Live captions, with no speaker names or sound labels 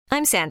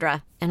I'm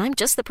Sandra, and I'm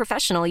just the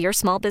professional your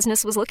small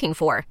business was looking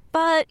for.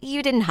 But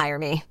you didn't hire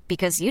me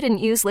because you didn't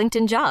use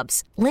LinkedIn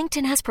Jobs.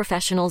 LinkedIn has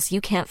professionals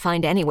you can't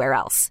find anywhere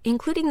else,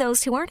 including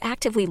those who aren't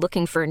actively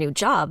looking for a new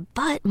job,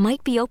 but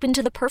might be open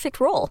to the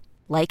perfect role,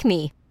 like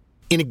me.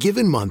 In a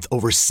given month,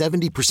 over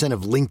 70%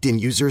 of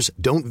LinkedIn users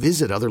don't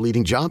visit other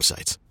leading job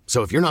sites.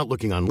 So if you're not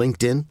looking on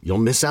LinkedIn, you'll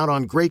miss out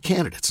on great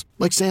candidates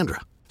like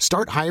Sandra.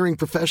 Start hiring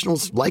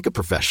professionals like a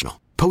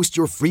professional. Post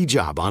your free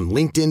job on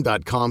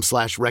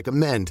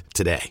linkedin.com/recommend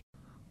today.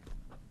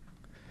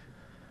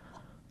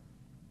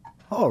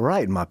 All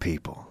right, my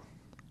people.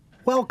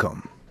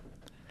 Welcome.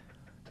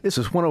 This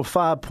is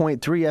 105.3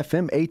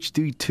 FM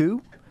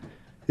HD2.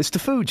 It's The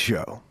Food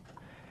Show.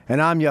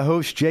 And I'm your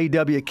host,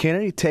 J.W.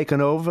 Kennedy, taking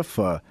over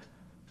for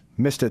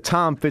Mr.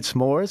 Tom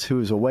Fitzmaurice,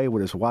 who is away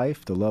with his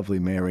wife, the lovely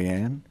Mary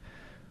Ann.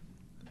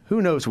 Who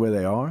knows where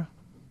they are?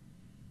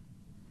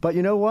 But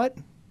you know what?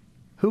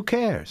 Who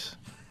cares?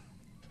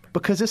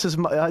 Because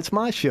it's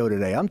my show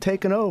today. I'm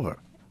taking over.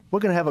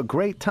 We're going to have a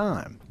great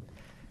time.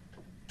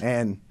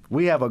 And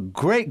we have a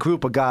great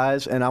group of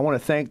guys, and I want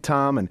to thank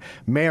Tom and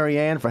Mary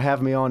Ann for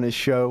having me on this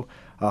show.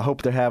 I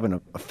hope they're having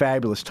a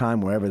fabulous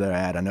time wherever they're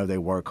at. I know they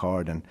work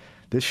hard, and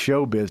this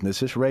show business,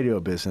 this radio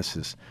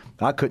business,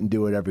 I couldn't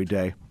do it every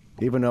day.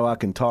 Even though I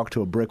can talk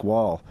to a brick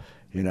wall,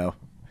 you know,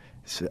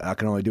 I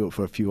can only do it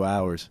for a few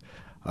hours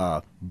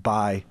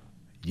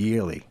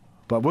bi-yearly.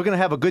 But we're going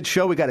to have a good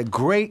show. We got a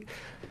great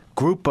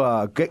group,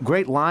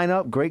 great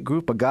lineup, great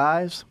group of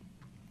guys.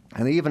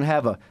 And I even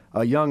have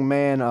a young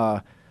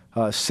man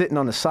sitting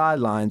on the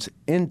sidelines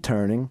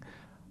interning.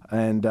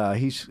 And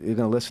he's going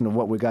to listen to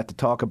what we got to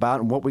talk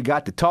about. And what we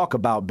got to talk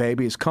about,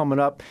 baby, is coming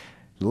up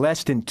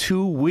less than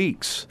 2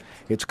 weeks.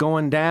 It's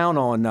going down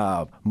on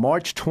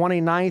March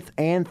 29th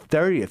and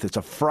 30th. It's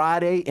a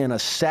Friday and a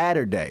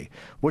Saturday.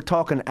 We're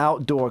talking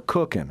outdoor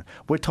cooking.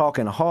 We're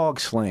talking hog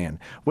slaying.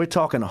 We're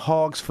talking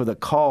hogs for the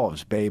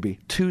cause, baby.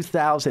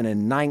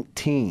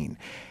 2019.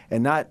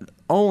 And not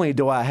only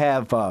do I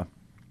have an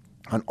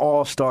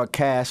all-star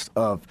cast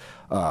of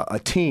a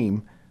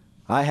team,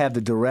 I have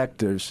the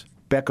directors,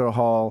 Becker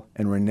Hall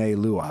and Renee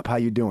Luop. How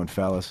you doing,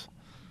 fellas?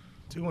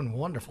 Doing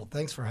wonderful.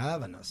 Thanks for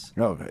having us.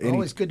 Oh,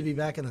 always good to be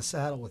back in the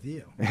saddle with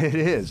you. It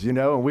is, you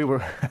know, and we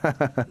were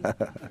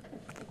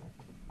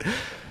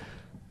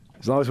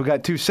as long as we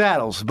got two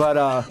saddles, but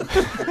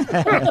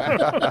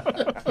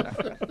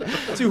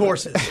two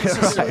horses.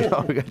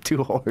 Right, we got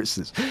two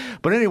horses.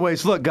 But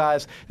anyways, look,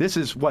 guys, this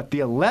is what, the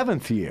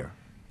 11th year,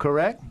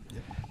 correct?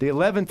 Yep. The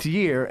 11th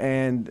year,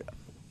 and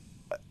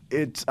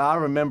I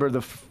remember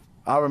the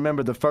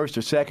first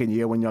or second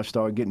year when y'all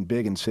started getting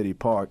big in City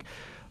Park.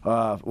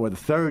 Or the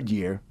third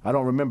year. I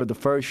don't remember the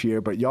first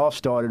year, but y'all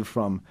started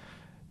from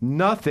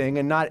nothing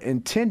and not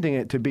intending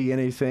it to be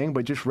anything,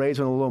 but just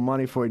raising a little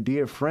money for a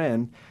dear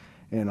friend.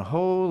 And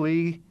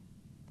holy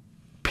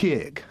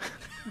pig,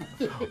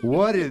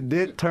 what did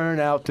it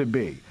turn out to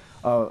be?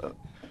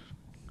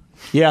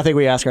 Yeah, I think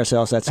we ask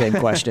ourselves that same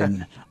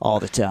question all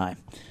the time.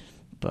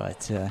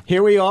 But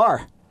here we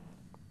are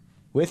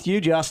with you,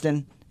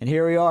 Justin, and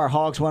here we are,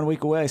 Hogs 1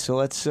 week away. So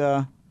let's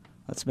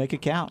make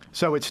it count.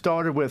 So it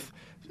started with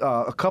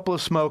a couple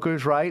of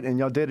smokers, right? And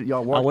y'all did it.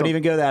 Y'all worked. I wouldn't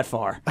even go that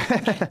far.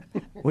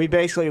 we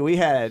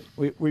had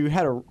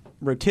a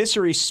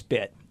rotisserie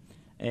spit,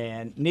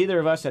 and neither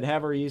of us had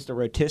ever used a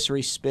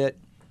rotisserie spit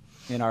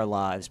in our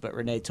lives. But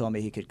Renee told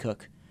me he could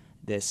cook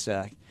this.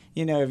 If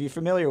you're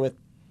familiar with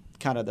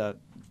kind of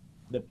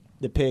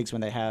the pigs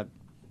when they have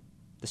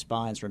the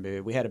spines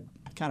removed, we had a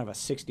kind of a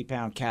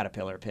 60-pound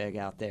caterpillar pig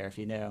out there. If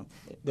you know,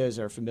 those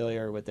are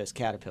familiar with those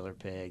caterpillar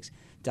pigs.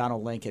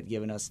 Donald Link had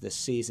given us this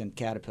seasoned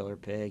caterpillar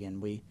pig,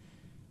 and we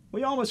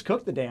almost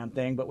cooked the damn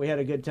thing, but we had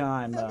a good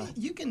time. I mean,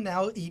 you can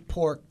now eat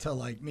pork to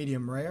like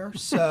medium rare,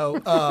 so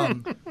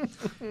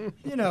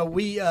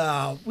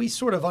we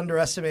sort of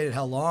underestimated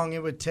how long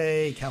it would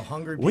take, how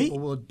hungry people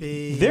would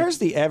be. There's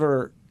the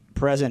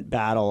ever-present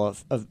battle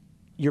of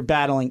you're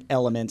battling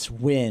elements: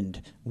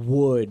 wind,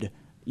 wood,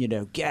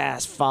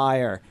 gas,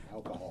 fire.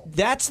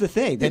 That's the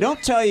thing. They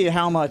don't tell you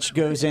how much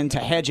goes into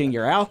hedging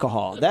your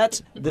alcohol.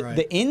 That's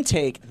the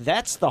intake.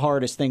 That's the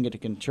hardest thing to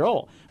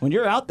control. When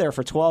you're out there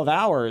for 12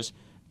 hours,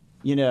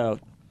 enough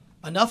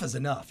is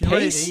enough. You're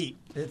ready to eat.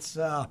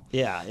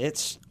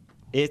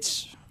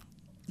 It's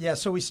Yeah,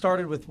 so we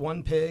started with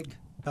one pig,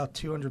 about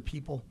 200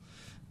 people.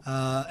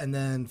 And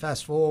then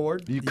fast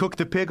forward. You cooked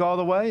the pig all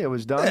the way? It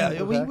was done? Yeah,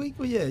 no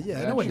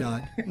one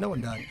died. No one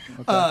died.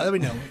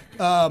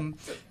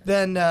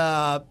 Then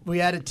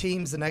we added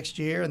teams the next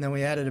year, and then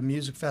we added a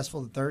music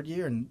festival the third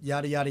year, and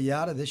yada, yada,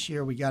 yada. This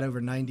year we got over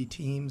 90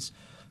 teams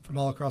from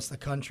all across the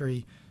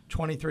country,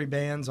 23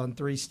 bands on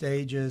 3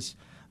 stages.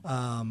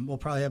 We'll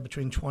probably have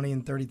between 20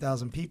 and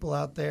 30,000 people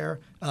out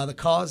there. The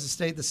cause has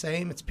stayed the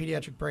same. It's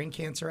Pediatric Brain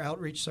Cancer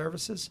Outreach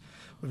Services.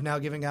 We've now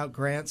giving out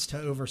grants to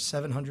over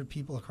 700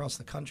 people across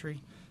the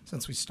country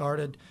since we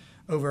started.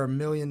 Over $1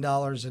 million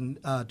in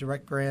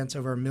direct grants,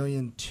 over $1.2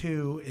 million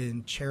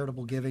in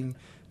charitable giving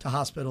to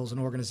hospitals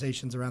and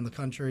organizations around the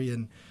country.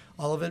 And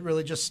all of it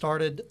really just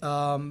started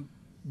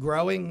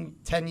growing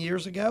 10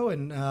 years ago.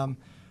 And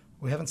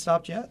we haven't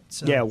stopped yet.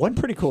 So. Yeah, one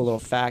pretty cool little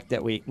fact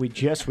that we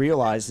just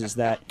realized is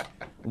that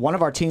one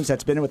of our teams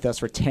that's been with us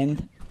for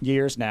 10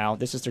 years now,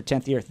 this is their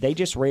 10th year, they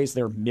just raised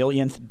their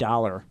millionth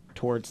dollar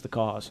towards the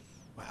cause.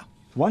 Wow.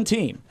 One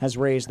team has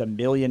raised $1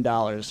 million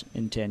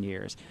in 10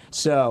 years.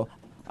 So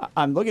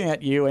I'm looking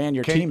at you and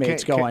your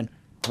teammates going,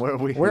 where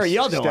are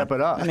y'all doing? Step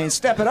it up. I mean,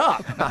 step it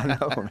up. I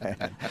know,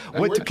 man.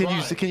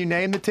 Can you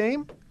name the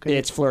team?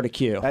 It's Florida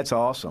Q. That's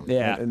awesome.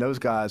 Yeah. And those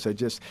guys are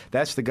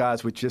that's the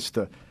guys with just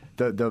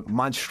the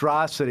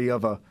monstrosity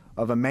of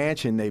a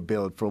mansion they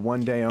build for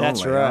one day only.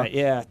 That's right. Huh?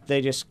 Yeah.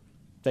 They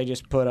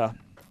just put a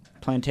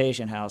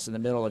plantation house in the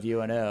middle of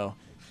UNO,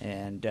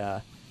 and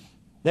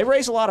they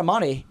raise a lot of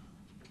money.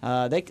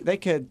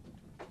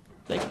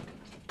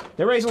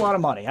 They raise a lot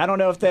of money. I don't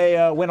know if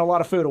they win a lot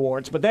of food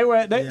awards, but they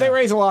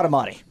raise a lot of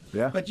money.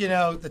 Yeah. But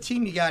the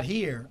team you got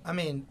here, I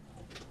mean,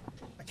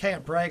 I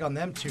can't brag on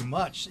them too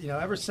much.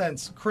 Ever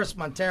since Chris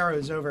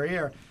Montero's over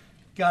here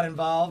got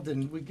involved,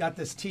 and we got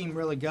this team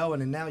really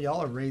going, and now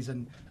y'all are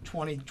raising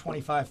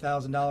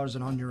 $25,000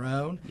 and on your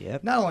own.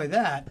 Yep. Not only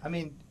that, I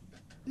mean,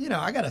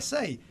 I gotta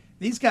say,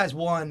 these guys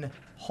won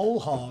whole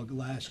hog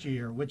last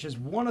year, which is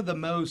one of the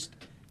most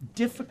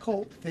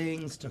difficult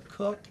things to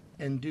cook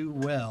and do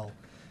well.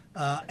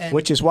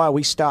 Which is why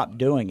we stopped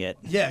doing it.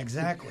 Yeah,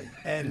 exactly.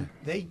 And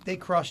they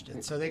crushed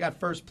it. So they got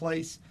first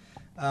place.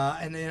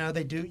 And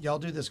y'all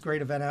do this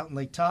great event out in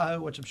Lake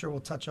Tahoe, which I'm sure we'll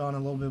touch on a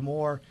little bit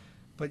more.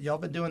 But y'all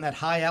been doing that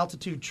high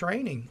altitude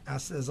training,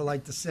 as I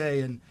like to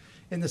say. And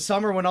in the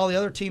summer when all the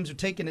other teams are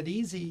taking it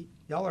easy,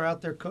 y'all are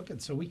out there cooking.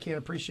 So we can't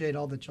appreciate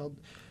all that y'all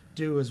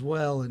do as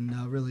well, and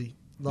really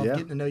love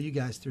getting to know you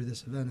guys through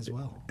this event as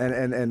well.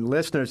 And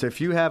listeners,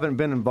 if you haven't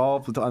been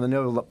involved, I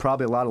know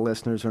probably a lot of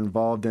listeners are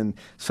involved in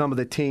some of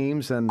the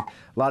teams, and a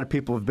lot of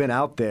people have been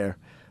out there.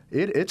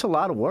 It's a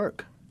lot of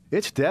work.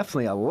 It's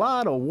definitely a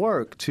lot of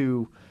work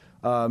to,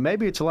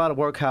 maybe it's a lot of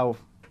work how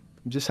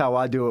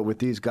I do it with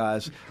these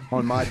guys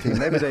on my team.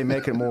 Maybe they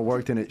make it more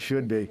work than it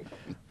should be.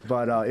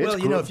 But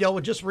it's if y'all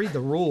would just read the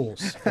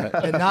rules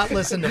and not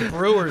listen to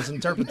Brewer's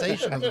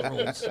interpretation of the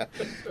rules,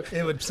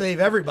 it would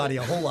save everybody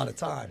a whole lot of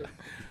time.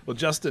 Well,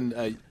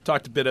 Justin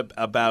talked a bit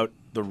about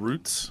the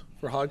roots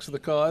for Hogs for the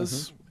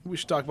Cause. We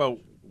should talk about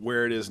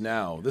where it is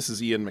now. This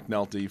is Ian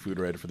McNulty, food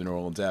writer for the New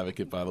Orleans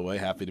Advocate, by the way.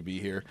 Happy to be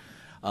here.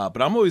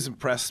 But I'm always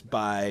impressed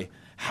by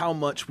how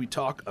much we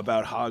talk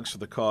about Hogs for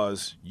the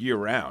Cause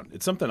year-round.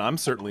 It's something I'm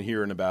certainly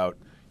hearing about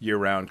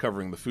year-round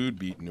covering the food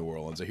beat in New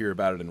Orleans. I hear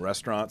about it in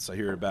restaurants. I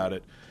hear about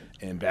it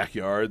in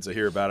backyards. I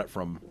hear about it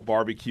from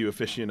barbecue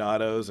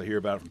aficionados. I hear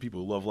about it from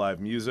people who love live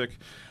music.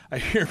 I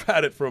hear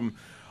about it from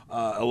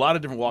a lot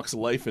of different walks of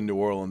life in New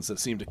Orleans that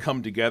seem to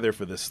come together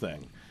for this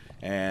thing.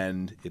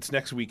 And it's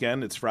next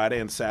weekend. It's Friday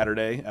and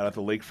Saturday out at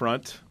the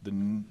lakefront.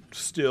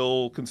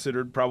 Still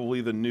considered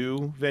probably the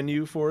new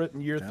venue for it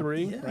in year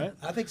 3, right?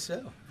 I think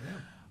so.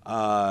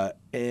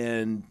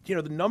 And,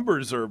 the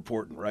numbers are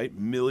important, right? $1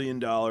 million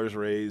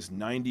raised,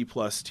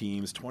 90-plus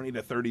teams, 20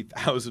 to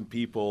 30,000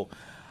 people.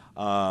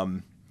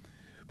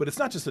 But it's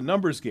not just a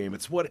numbers game.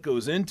 It's what it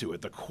goes into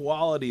it, the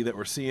quality that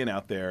we're seeing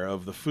out there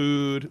of the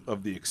food,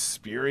 of the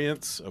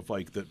experience, of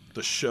like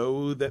the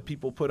show that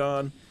people put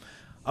on.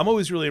 I'm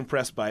always really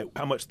impressed by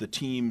how much the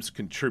teams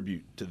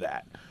contribute to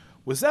that.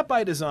 Was that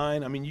by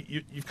design? I mean,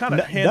 you've kind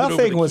of handed over the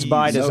Nothing was keys.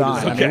 by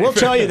design. Okay. I mean, we'll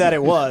tell you that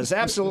it was.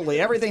 Absolutely.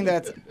 Everything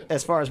that,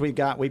 as far as we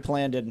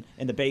planned in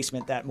the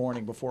basement that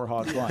morning before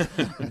Hogs won.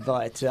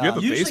 But you have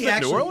a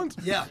basement in New Orleans?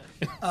 Yeah.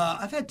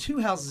 I've had 2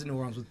 houses in New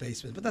Orleans with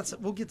basements,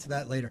 but we'll get to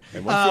that later.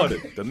 And one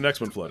flooded. The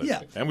next one flooded.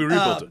 Yeah. And we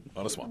rebuilt it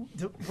on a swamp.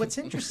 What's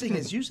interesting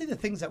is usually the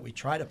things that we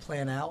try to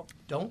plan out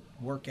don't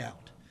work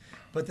out.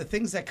 But the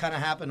things that kind of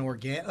happen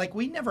organic, like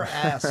we never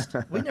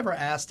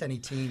asked any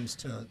teams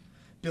to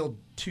build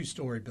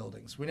 2-story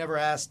buildings. We never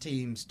asked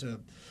teams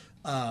to,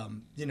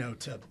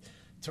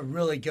 to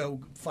really go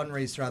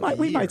fundraise throughout the year.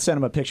 We might send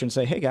them a picture and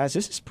say, "Hey guys,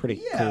 this is pretty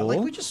cool." Yeah, like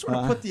we just sort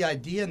of put the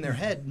idea in their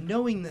head,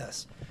 knowing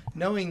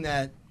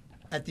that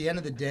at the end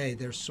of the day,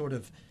 there's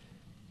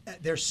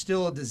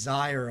still a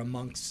desire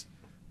amongst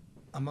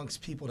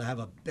people to have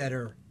a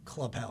better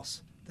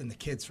clubhouse than the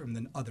kids from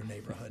the other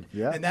neighborhood.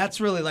 Yeah. And that's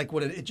really like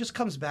what it just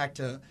comes back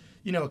to,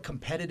 a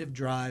competitive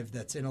drive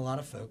that's in a lot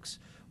of folks,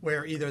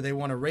 where either they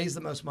want to raise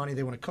the most money,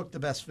 they want to cook the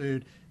best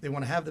food, they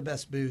want to have the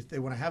best booth, they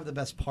want to have the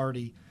best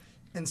party.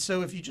 And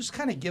so if you just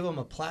kind of give them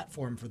a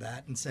platform for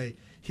that and say,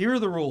 here are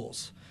the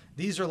rules.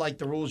 These are like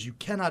the rules you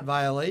cannot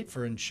violate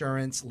for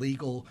insurance,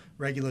 legal,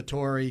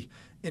 regulatory,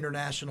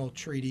 international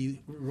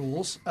treaty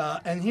rules.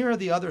 And here are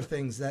the other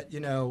things that,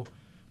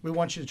 we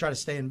want you to try to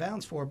stay in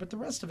bounds for. But the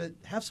rest of it,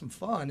 have some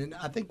fun. And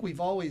I think we've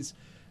always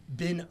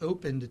been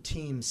open to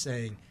teams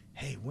saying,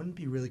 hey, wouldn't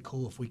it be really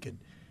cool if we could,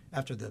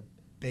 after the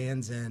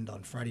band's end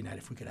on Friday night,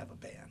 if we could have a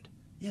band?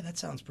 Yeah, that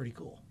sounds pretty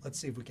cool. Let's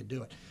see if we could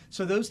do it.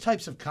 So those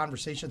types of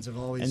conversations have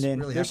always and then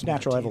really there's happened with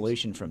natural our teams.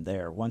 evolution from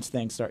there. Once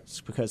things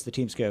starts, because the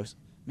teams go,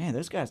 man,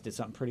 those guys did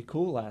something pretty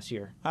cool last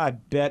year. I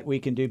bet we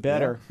can do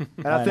better. Yeah.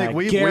 And I think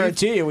I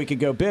guarantee you we could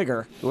go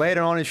bigger.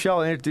 Later on in the show,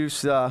 I'll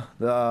introduce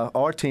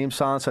our team,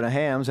 Silence of the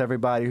Hams,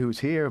 everybody who's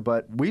here.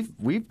 But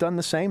we've done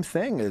the same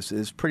thing,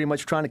 is pretty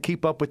much trying to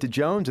keep up with the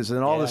Joneses.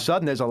 And all of a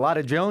sudden, there's a lot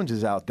of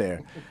Joneses out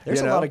there.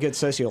 There's a lot of good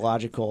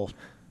sociological,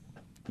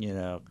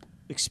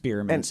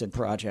 experiments and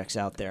projects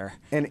out there.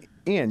 And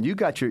Ian, you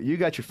got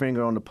your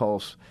finger on the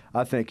pulse.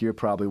 I think you're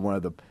probably one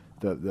of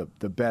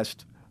the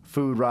best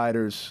food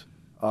writers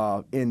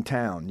in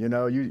town. You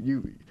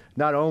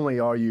not only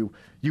are you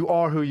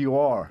are who you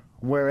are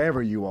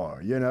wherever you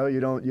are. You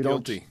don't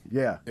Guilty.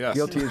 Yeah, yes.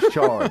 Guilty as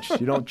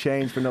charged. You don't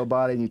change for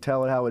nobody, and you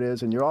tell it how it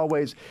is. And you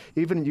always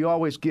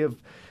give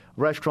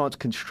restaurants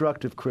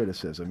constructive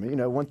criticism.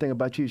 One thing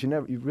about you is you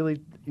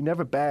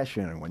never bash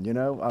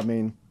anyone. I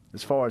mean,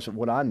 as far as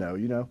what I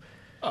know.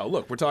 Oh,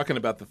 look, we're talking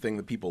about the thing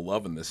that people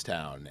love in this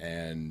town,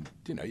 and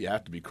you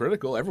have to be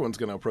critical. Everyone's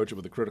going to approach it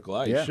with a critical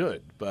eye. You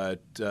should,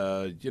 but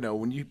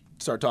when you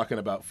start talking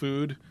about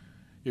food,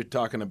 you're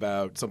talking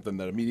about something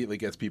that immediately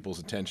gets people's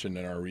attention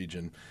in our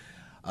region,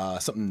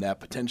 something that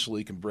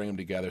potentially can bring them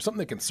together, something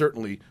they can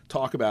certainly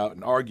talk about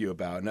and argue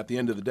about. And at the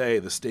end of the day,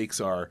 the stakes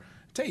are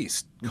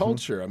taste,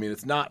 culture. I mean,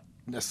 it's not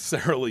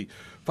necessarily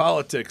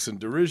politics and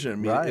derision. I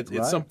mean,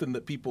 it's something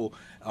that people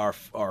are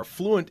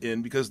fluent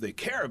in because they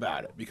care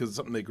about it, because it's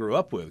something they grew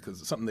up with, because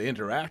it's something they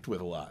interact with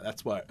a lot.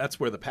 That's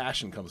where the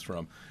passion comes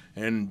from.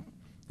 And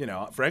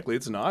frankly,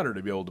 it's an honor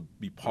to be able to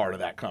be part of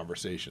that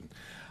conversation,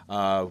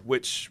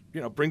 which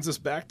brings us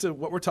back to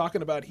what we're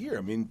talking about here.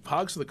 I mean,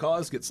 Hogs for the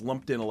Cause gets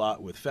lumped in a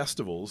lot with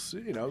festivals.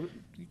 You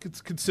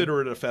could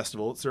consider it a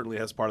festival. It certainly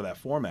has part of that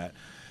format.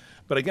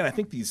 But again, I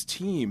think these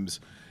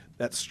teams,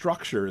 that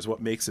structure is what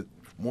makes it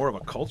more of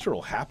a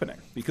cultural happening,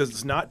 because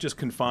it's not just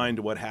confined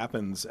to what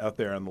happens out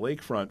there on the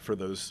lakefront for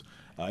those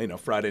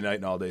Friday night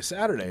and all day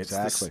Saturday.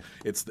 Exactly.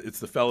 It's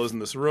the fellas in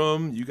this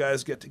room. You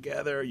guys get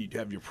together. You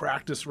have your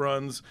practice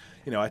runs.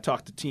 I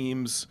talk to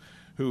teams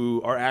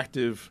who are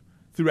active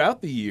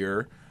throughout the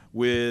year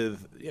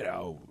with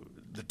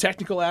the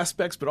technical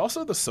aspects, but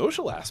also the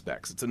social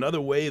aspects. It's another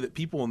way that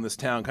people in this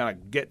town kind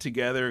of get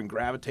together and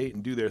gravitate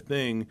and do their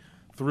thing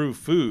through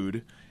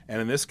food.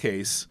 And in this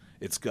case,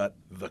 it's got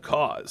the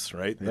cause,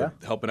 right?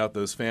 Helping out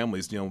those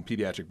families dealing with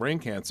pediatric brain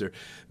cancer,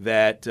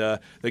 that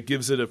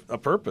gives it a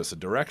purpose, a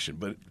direction.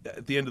 But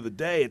at the end of the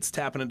day, it's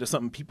tapping into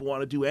something people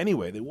want to do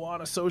anyway. They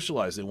want to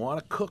socialize. They want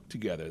to cook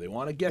together. They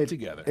want to get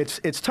together.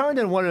 It's turned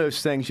into one of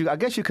those things. I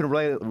guess you can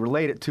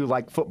relate it to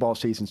like football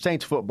season,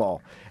 Saints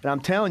football. And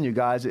I'm telling you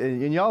guys,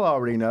 and y'all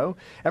already know,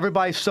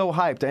 everybody's so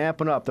hyped. They're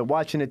amping up. They're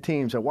watching the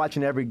teams. They're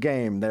watching every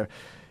game.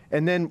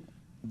 And then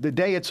the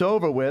day it's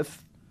over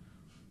with,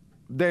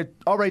 they're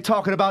already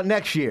talking about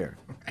next year.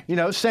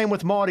 Same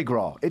with Mardi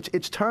Gras.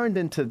 It's turned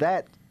into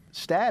that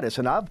status.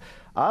 And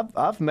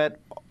I've met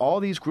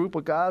all these group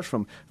of guys,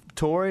 from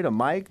Tori to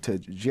Mike to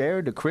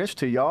Jared to Chris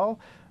to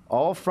y'all,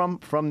 all from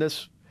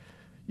this.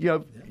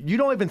 You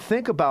don't even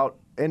think about,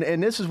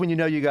 and this is when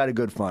you got a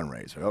good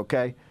fundraiser,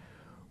 okay?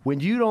 When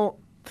you don't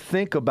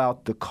think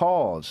about the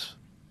cause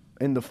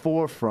in the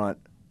forefront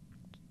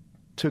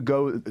to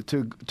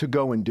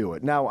go and do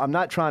it. Now, I'm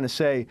not trying to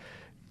say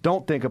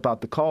don't think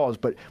about the cause,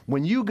 but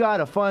when you got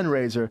a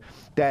fundraiser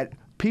that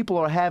people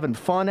are having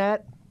fun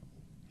at,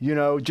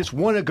 just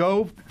want to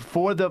go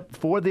for the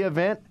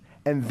event,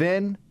 and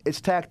then it's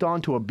tacked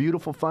on to a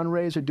beautiful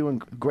fundraiser doing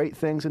great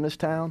things in this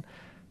town,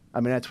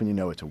 I mean, that's when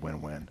it's a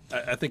win-win.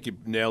 I think you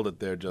nailed it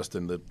there,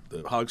 Justin. The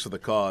Hogs for the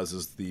Cause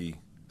is the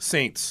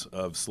saints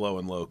of slow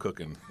and low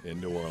cooking in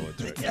New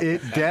Orleans right now.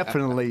 It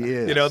definitely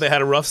is. They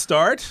had a rough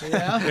start.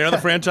 The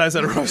franchise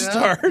had a rough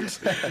start.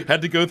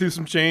 Had to go through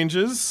some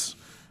changes.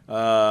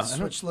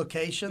 Switch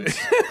locations.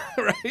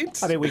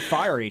 Right? I mean, we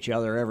fire each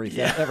other every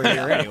year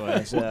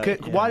anyway. So,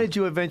 why did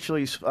you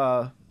eventually,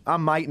 I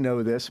might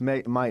know this,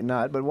 might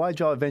not, but why did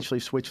y'all eventually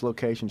switch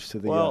locations to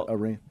the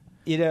arena?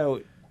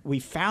 We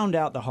found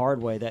out the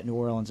hard way that New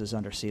Orleans is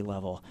under sea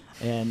level,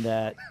 and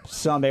that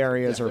some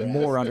areas are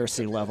more under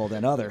sea level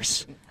than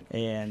others.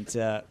 And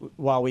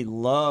while we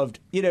loved,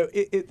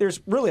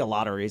 there's really a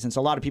lot of reasons.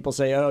 A lot of people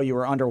say, oh, you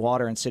were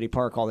underwater in City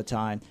Park all the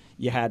time.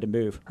 You had to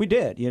move. We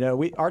did.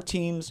 Our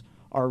teams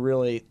are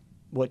really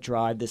what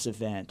drive this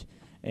event.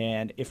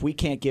 And if we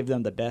can't give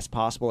them the best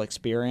possible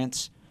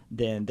experience,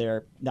 then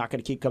they're not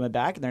going to keep coming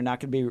back, and they're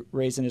not going to be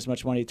raising as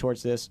much money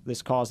towards this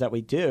cause that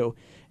we do.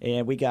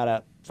 And we got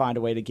to find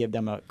a way to give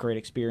them a great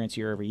experience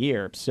year over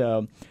year.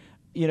 So,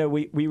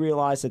 we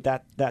realized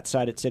that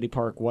site at City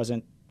Park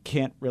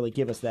can't really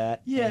give us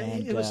that. Yeah,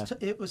 and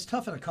it was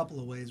tough in a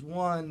couple of ways.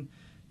 One,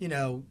 we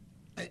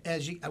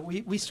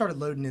started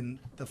loading in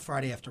the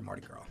Friday after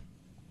Mardi Gras.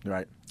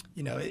 Right.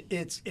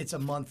 It's a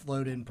month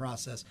load-in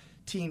process.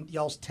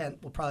 Y'all's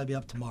tent will probably be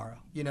up tomorrow.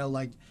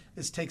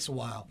 This takes a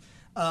while.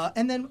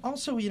 And then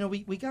also,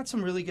 we got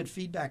some really good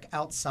feedback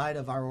outside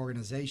of our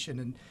organization.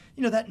 And,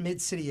 that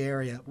mid-city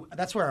area,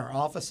 that's where our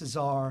offices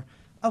are.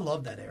 I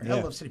love that area.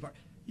 I love City Park.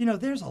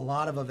 There's a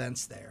lot of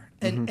events there.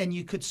 And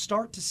you could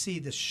start to see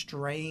the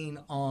strain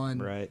on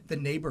the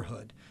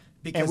neighborhood.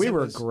 And we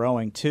were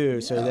growing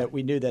too, so that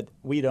we knew that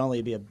we'd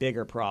only be a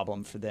bigger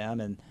problem for them,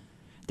 and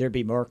there'd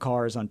be more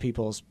cars on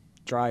people's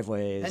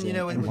driveways. And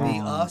it would be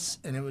us,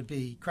 and it would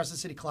be Crescent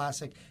City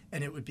Classic,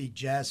 and it would be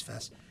Jazz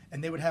Fest,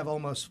 and they would have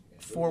almost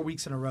 4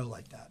 weeks in a row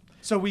like that.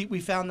 So we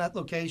found that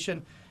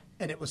location,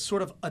 and it was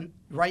sort of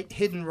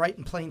hidden right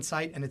in plain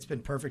sight, and it's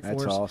been perfect for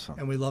us. That's awesome.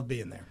 And we love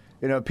being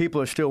there. People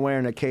are still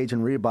wearing their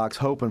Cajun Reeboks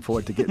hoping for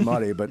it to get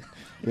muddy, but,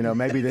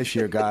 maybe this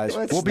year, guys.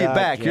 We'll be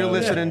back. You're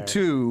listening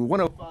to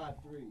 105.3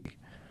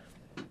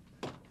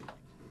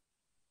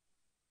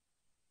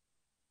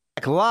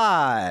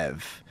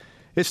 Live.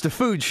 It's the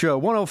Food Show,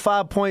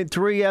 105.3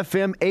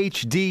 FM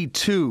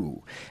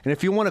HD2. And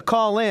if you want to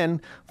call in,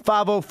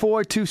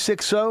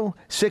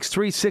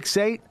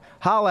 504-260-6368,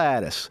 holla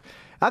at us.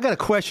 I got a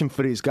question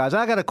for these guys.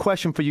 I got a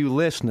question for you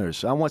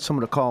listeners. I want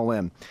someone to call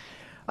in.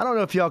 I don't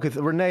know if y'all could,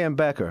 Renee and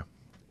Becker.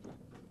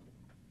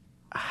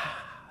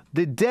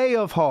 The day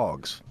of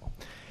hogs,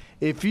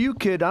 if you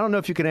could, I don't know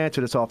if you can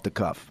answer this off the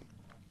cuff.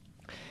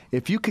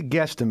 If you could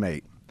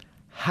guesstimate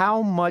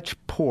how much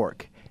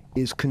pork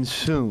is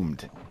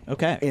consumed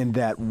in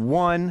that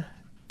one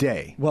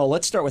day. Well,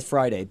 let's start with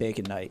Friday,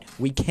 bacon night.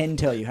 We can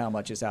tell you how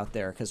much is out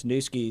there because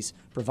Newski's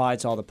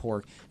provides all the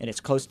pork, and it's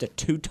close to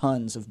 2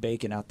 tons of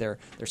bacon out there.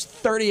 There's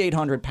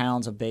 3,800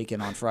 pounds of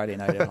bacon on Friday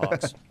night at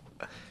Hogs.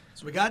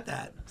 So we got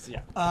that.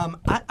 Yeah.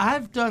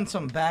 I've done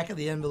some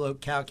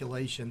back-of-the-envelope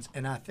calculations,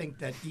 and I think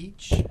that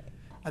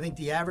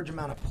the average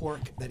amount of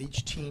pork that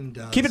each team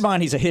does. Keep in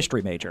mind he's a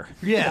history major.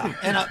 Yeah,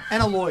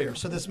 and a lawyer,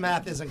 so this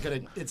math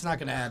it's not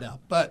gonna add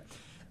up. But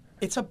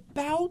it's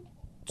about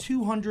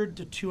 200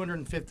 to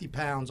 250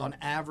 pounds on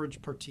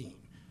average per team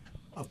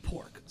of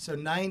pork. So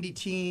 90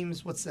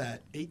 teams, what's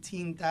that?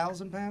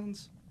 18,000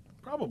 pounds?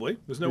 Probably.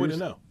 There's no way to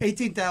know.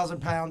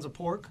 18,000 pounds of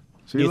pork.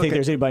 So do you think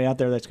there's anybody out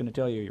there that's going to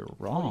tell you you're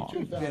wrong?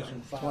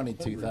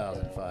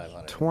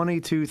 22,500.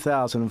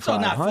 22,500. So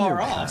not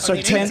far off. So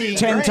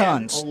 10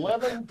 tons.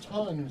 11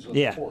 tons of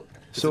pork.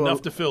 It's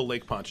enough to fill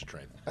Lake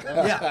Pontchartrain.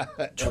 Yeah,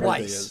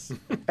 twice.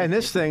 And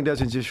this thing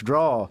doesn't just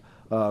draw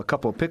a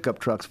couple of pickup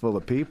trucks full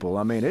of people.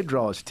 I mean, it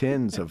draws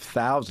tens of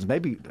thousands.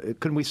 Maybe,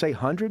 couldn't we say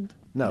 100?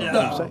 No.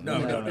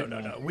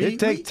 It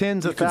takes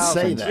tens of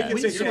thousands.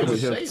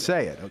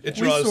 Say that. It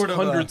draws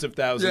hundreds of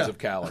thousands of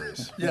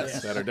calories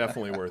that are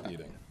definitely worth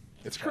eating.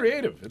 It's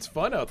creative. It's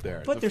fun out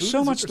there. But there's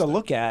so much to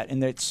look at,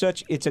 and it's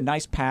a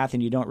nice path,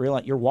 and you don't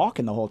realize you're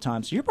walking the whole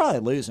time, so you're probably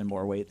losing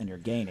more weight than you're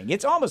gaining.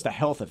 It's almost a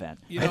health event.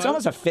 It's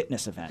almost a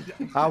fitness event.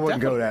 I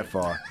wouldn't go that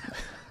far.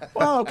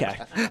 Well, okay.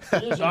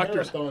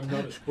 Doctors.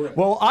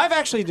 Well, I've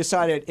actually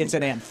decided it's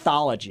an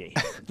anthology.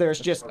 There's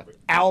just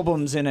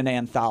albums in an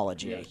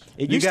anthology.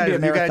 It used to be a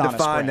marathon. You got to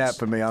define sprints. that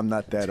for me. I'm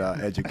not that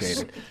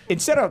educated.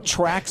 Instead of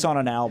tracks on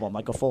an album,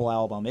 like a full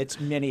album, it's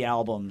mini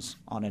albums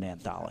on an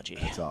anthology.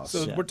 That's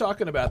awesome. So we're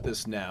talking about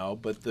this now,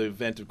 but the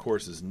event, of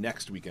course, is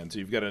next weekend. So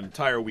you've got an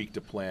entire week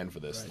to plan for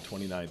this, the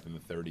 29th and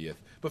the 30th.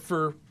 But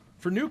for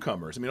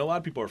newcomers, a lot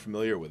of people are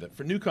familiar with it.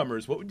 For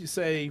newcomers, what would you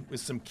say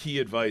is some key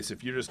advice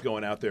if you're just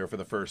going out there for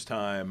the first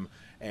time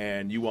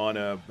and you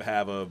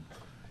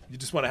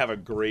just want to have a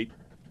great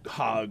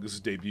Hogs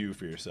debut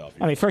for yourself?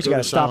 First you got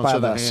to stop by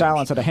the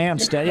Silence of the Ham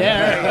stand.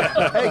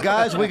 Yeah. Hey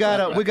guys, we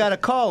got a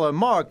caller.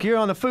 Mark, you're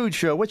on the Food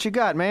Show. What you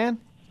got, man?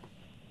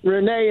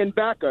 Renee and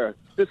Becker.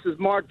 This is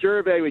Mark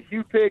Gervais with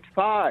Hugh Pigs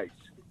Pies.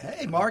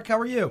 Hey, Mark, how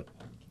are you?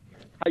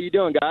 How you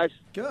doing, guys?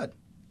 Good.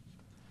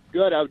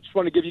 Good. I just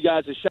want to give you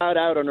guys a shout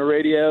out on the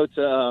radio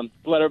to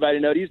let everybody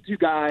know these two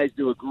guys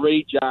do a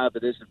great job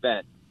at this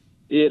event.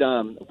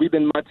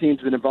 My team's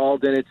been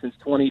involved in it since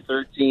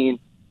 2013.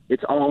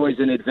 It's always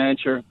an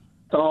adventure.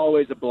 It's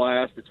always a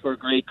blast. It's for a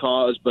great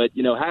cause. But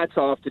hats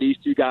off to these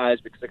two guys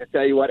because I can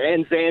tell you what,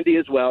 and Zandy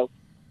as well,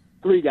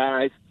 3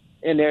 guys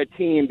and their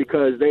team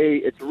because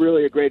it's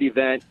really a great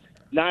event.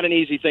 Not an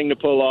easy thing to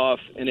pull off,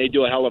 and they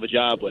do a hell of a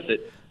job with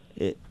it.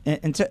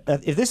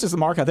 If this is the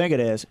Mark, I think it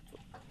is.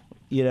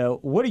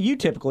 What are you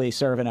typically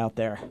serving out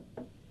there?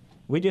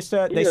 We just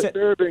they said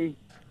serving.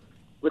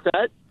 What's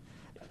that?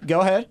 Go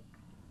ahead.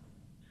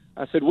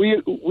 I said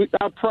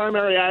our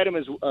primary item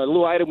is a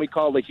little item we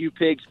call the Hugh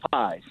Pigs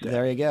Pies.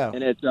 There you go.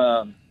 And it's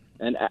an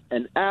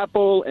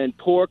apple and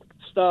pork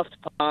stuffed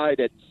pie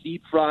that's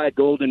deep fried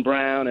golden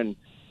brown, and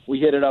we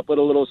hit it up with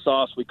a little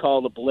sauce we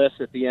call the Bliss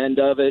at the end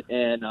of it,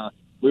 and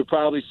we're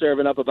probably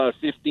serving up about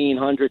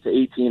 1,500 to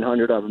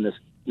 1,800 of them this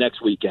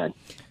next weekend.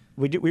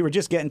 We were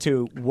just getting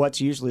to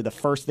what's usually the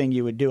first thing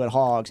you would do at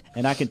Hogs,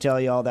 and I can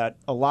tell you all that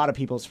a lot of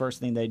people's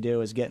first thing they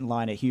do is get in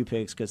line at Hugh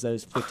Pigs because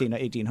those 1,500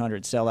 to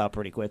 1,800 sell out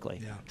pretty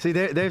quickly. Yeah. See,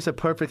 there's a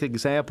perfect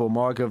example,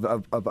 Mark, of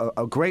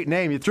a great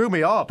name. You threw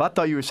me off. I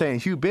thought you were saying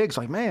Hugh Biggs.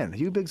 Like, man,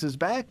 Hugh Biggs is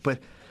back, but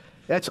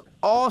that's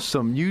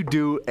awesome. You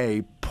do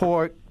a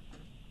pork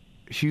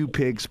Hugh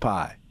Pigs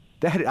pie.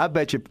 I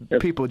bet you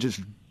people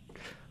just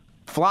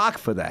flock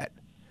for that.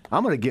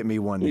 I'm going to get me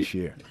one this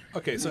year.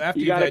 Okay, so after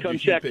you've had your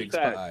Hugh Pigs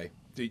pie,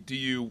 do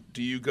you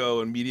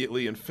go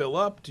immediately and fill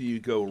up? Do you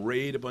go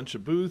raid a bunch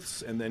of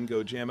booths and then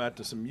go jam out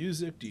to some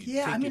music? Do you take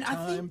your time?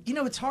 I think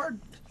it's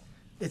hard.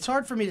 It's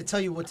hard for me to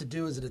tell you what to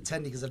do as an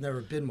attendee because I've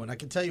never been one. I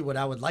can tell you what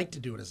I would like to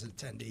do as an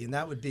attendee, and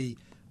that would be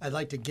I'd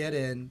like to get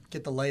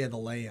the lay of the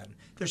land.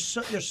 There's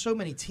so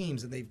many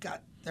teams, and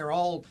they're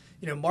all,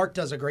 Mark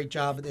does a great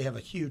job, but they have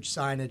a huge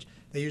signage.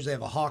 They usually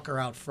have a hawker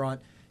out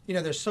front.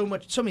 There's so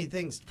many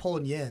things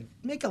pulling you in.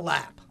 Make a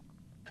lap.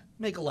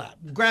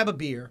 Grab a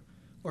beer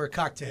or a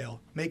cocktail.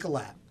 Make a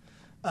lap.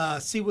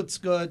 See what's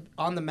good.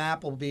 On the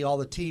map will be all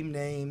the team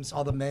names,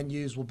 all the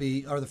menus will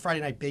be, or the Friday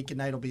night bacon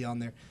night will be on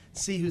there.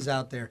 See who's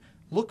out there.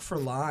 Look for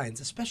lines,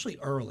 especially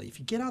early. If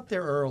you get out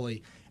there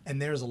early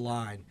and there's a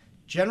line,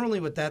 generally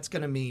what that's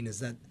going to mean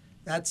is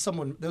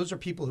those are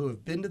people who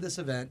have been to this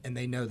event and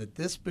they know that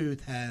this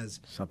booth has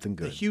something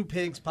good. The Hugh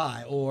Pigs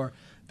pie or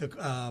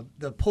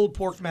the pulled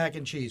pork mac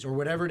and cheese or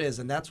whatever it is,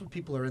 and that's what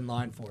people are in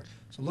line for.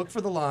 So look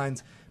for the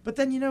lines. But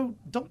then,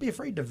 don't be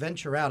afraid to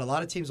venture out. A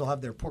lot of teams will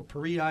have their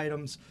potpourri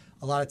items.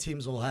 A lot of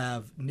teams will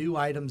have new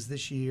items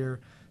this year.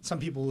 Some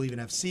people will even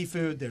have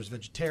seafood. There's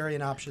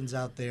vegetarian options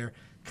out there.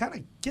 Kind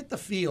of get the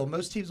feel.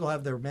 Most teams will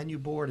have their menu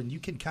board, and you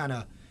can kind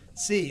of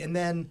see. And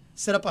then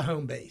set up a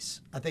home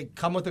base. I think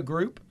come with a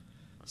group,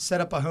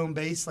 set up a home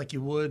base like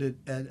you would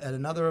at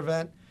another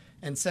event,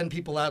 and send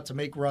people out to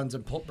make runs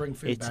and bring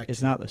food back.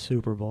 It's not the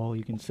Super Bowl.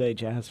 You can say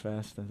Jazz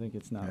Fest. I think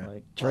it's not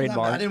like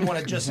trademark. I didn't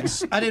want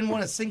to I didn't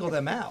want to single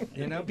them out.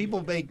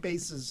 People make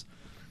bases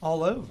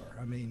all over.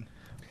 I mean,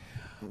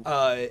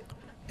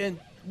 and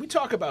we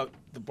talk about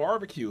the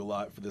barbecue a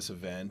lot for this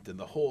event and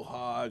the whole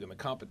hog and the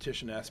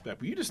competition aspect.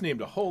 But you just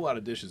named a whole lot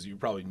of dishes you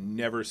probably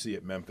never see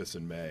at Memphis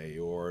in May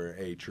or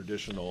a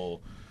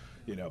traditional,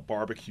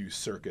 barbecue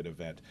circuit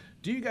event.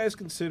 Do you guys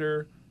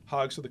consider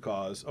Hogs for the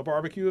Cause a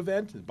barbecue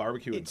event, a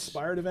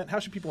barbecue-inspired event? How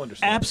should people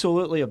understand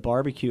Absolutely a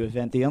barbecue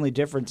event. The only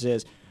difference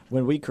is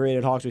when we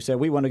created Hogs, we said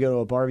we want to go to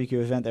a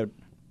barbecue event that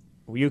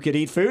you could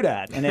eat food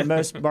at. And at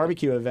most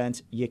barbecue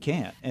events, you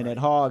can't. And at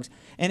Hogs,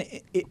 and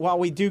while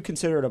we do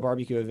consider it a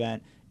barbecue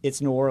event, it's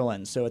New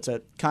Orleans. So it's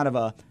a kind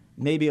of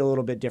maybe a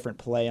little bit different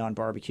play on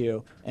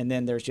barbecue. And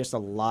then there's just a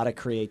lot of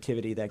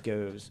creativity that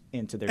goes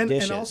into their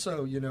dishes. And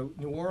also,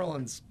 New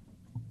Orleans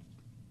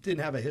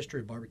didn't have a history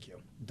of barbecue.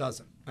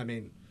 Doesn't. I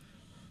mean,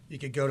 you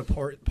could go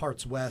to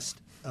parts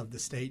west of the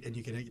state and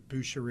you could get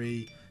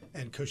boucherie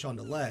and cochon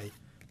de lait,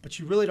 but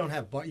you really don't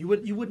have you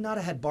would not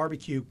have had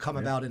barbecue come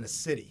about in a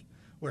city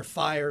where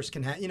fires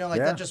can happen.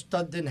 That just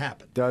didn't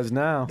happen. Does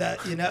now.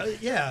 But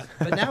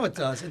now it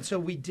does. And so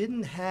we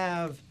didn't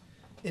have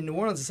in New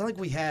Orleans. It's not like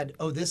we had.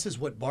 Oh, this is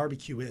what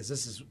barbecue is.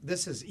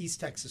 This is East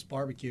Texas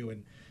barbecue,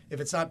 and if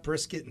it's not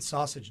brisket and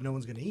sausage, no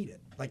one's going to eat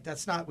it.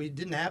 That's not. We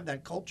didn't have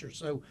that culture.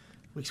 So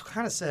we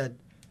kind of said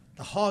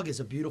the hog is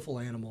a beautiful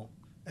animal.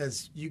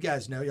 As you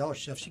guys know, y'all are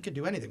chefs, you could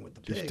do anything with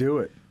the pig. Just do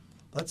it.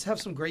 Let's have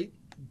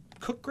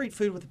cook great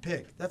food with the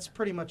pig. That's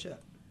pretty much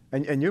it.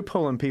 And you're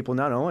pulling people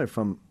not only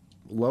from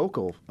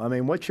local. I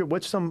mean,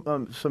 what's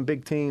some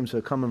big teams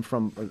are coming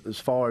from as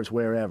far as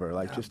wherever,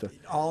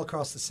 all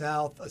across the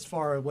South, as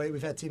far away.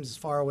 We've had teams as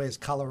far away as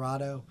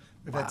Colorado.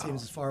 We've had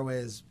teams as far away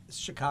as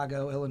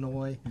Chicago,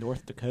 Illinois,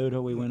 North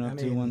Dakota. We went up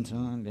to one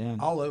time. Yeah,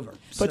 all over.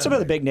 But some of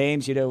the big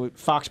names,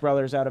 Fox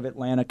Brothers out of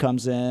Atlanta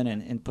comes in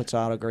and puts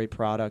out a great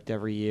product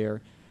every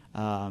year.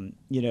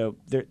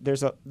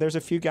 There's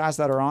a few guys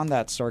that are on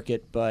that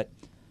circuit, but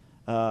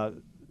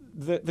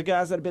the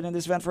guys that have been in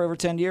this event for over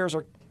 10 years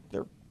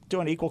they're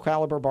doing equal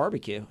caliber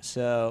barbecue.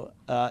 So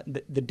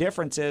the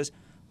difference is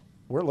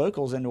we're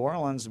locals in New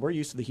Orleans. We're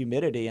used to the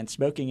humidity, and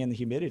smoking in the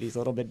humidity is a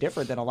little bit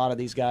different than a lot of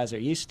these guys are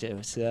used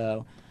to.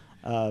 So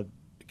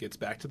it gets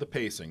back to the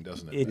pacing,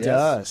 doesn't it? It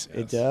does.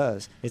 It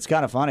does. It's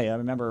kind of funny. I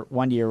remember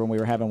one year when we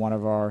were having one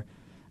of our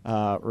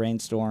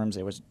rainstorms.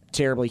 It was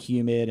terribly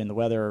humid, and the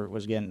weather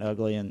was getting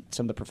ugly, and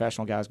some of the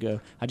professional guys go,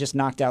 I just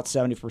knocked out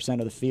 70%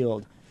 of the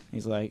field.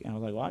 He's like, and I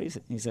was like, why?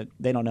 He said,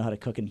 they don't know how to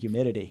cook in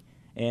humidity.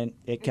 And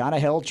it kind of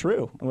held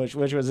true, which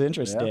was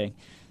interesting. Yeah.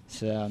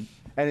 So,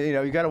 and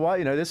you got to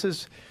watch. This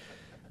is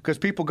because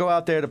people go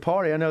out there to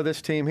party. I know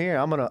this team here.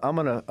 I'm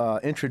gonna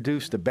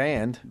introduce the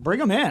band. Bring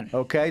them in.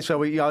 Okay,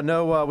 so y'all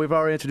know we've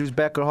already introduced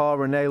Becker Hall,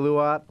 Renee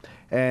Luat,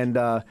 and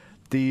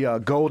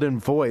the golden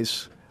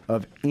voice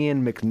of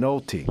Ian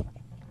McNulty.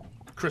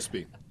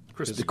 Crispy.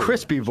 The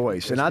crispy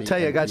voice. And I'll tell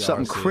you, I got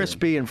something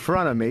crispy in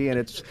front of me, and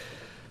it's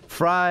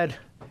fried.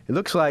 It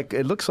looks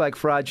like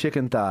fried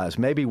chicken thighs,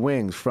 maybe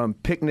wings from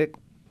Picnic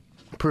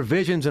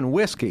Provisions and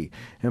Whiskey.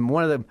 And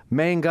one of the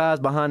main guys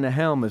behind the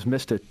helm is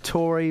Mr.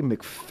 Tory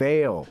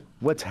McPhail.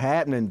 What's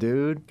happening,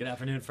 dude? Good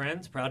afternoon,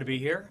 friends. Proud to be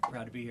here.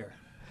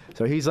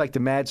 So he's like the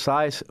mad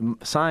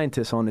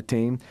scientist on the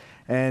team.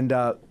 And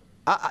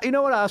you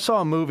know what? I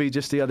saw a movie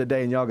just the other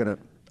day, and y'all going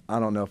to, I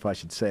don't know if I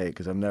should say it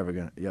because I'm never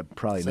going to,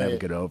 probably never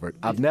get over it.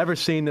 I've never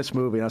seen this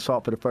movie, and I saw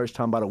it for the first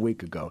time about a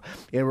week ago.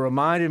 It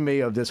reminded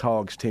me of this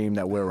Hogs team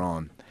that we're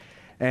on.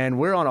 And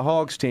we're on a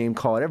Hogs team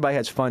called, everybody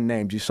has fun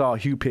names. You saw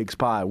Hugh Pig's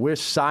Pie. We're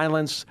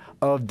Silence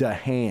of the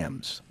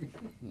Hams.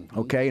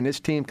 Okay? And this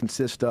team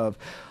consists of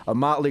a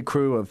motley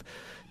crew of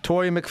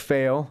Tory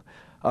McPhail,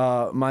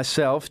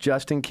 myself,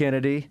 Justin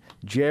Kennedy,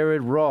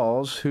 Jared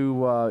Rawls,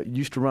 who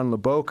used to run La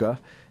Boca,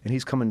 and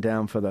he's coming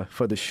down for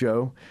the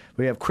show.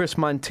 We have Chris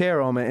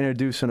Montero, I'm going to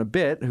introduce in a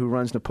bit, who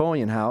runs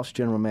Napoleon House,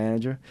 general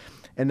manager.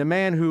 And the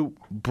man who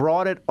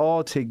brought it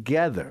all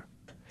together,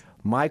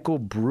 Michael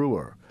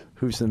Brewer,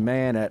 who's the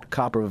man at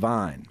Copper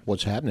Vine.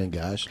 What's happening,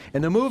 guys?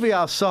 And the movie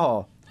I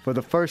saw for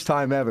the first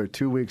time ever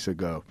 2 weeks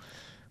ago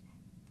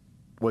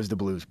was The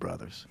Blues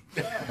Brothers.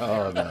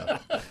 Oh, no.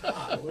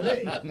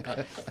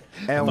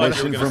 And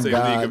Wishing from say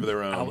God. League of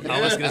Their Own.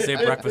 I was going to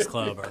say Breakfast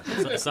Club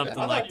or something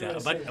like that. A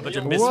bunch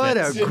of misfits. What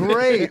a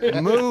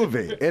great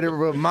movie. And it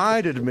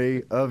reminded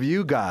me of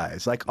you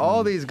guys. Like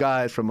all these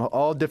guys from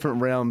all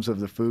different realms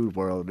of the food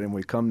world, and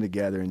we come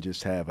together and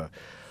just have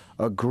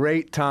a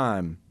great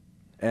time.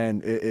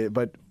 And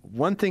but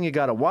one thing you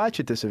got to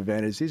watch at this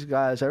event is these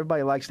guys,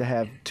 everybody likes to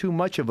have too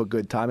much of a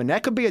good time. And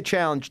that could be a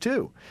challenge,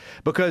 too,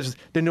 because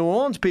the New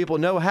Orleans people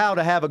know how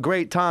to have a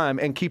great time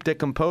and keep their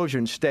composure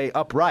and stay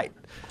upright.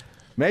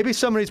 Maybe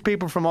some of these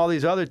people from all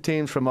these other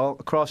teams from all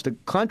across the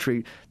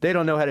country, they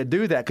don't know how to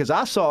do that. Because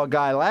I saw a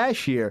guy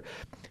last year,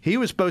 he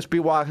was supposed to be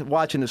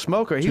watching the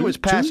smoker. He was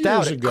passed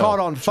out. It caught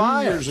on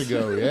fire. 2 years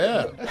ago,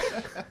 yeah.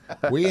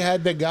 We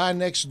had the guy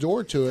next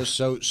door to us.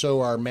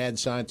 So our mad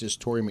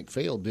scientist, Tori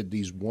McPhail, did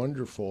these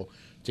wonderful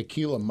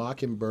tequila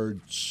mockingbird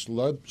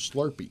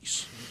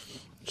slushies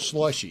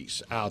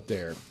out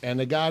there. And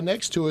the guy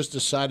next to us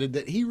decided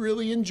that he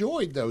really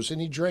enjoyed those,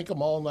 and he drank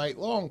them all night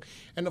long.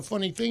 And the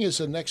funny thing is,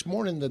 the next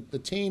morning, the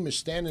team is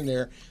standing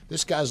there.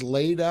 This guy's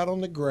laid out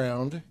on the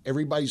ground.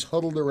 Everybody's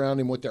huddled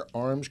around him with their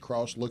arms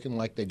crossed, looking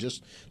like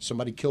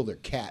somebody killed their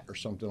cat or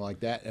something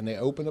like that. And they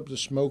open up the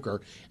smoker,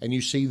 and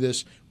you see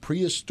this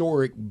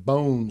prehistoric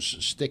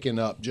bones sticking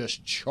up,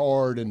 just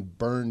charred and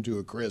burned to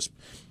a crisp.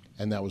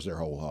 And that was their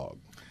whole hog.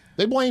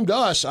 They blamed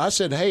us. I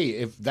said, hey,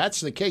 if that's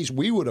the case,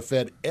 we would have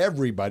fed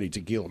everybody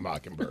tequila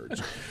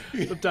mockingbirds.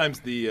 Sometimes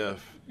you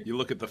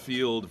look at the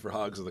field for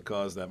Hogs of the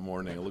Cause that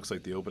morning, it looks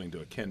like the opening to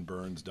a Ken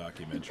Burns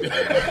documentary.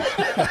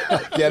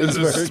 There's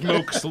this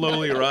smoke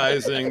slowly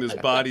rising, there's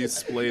bodies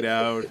splayed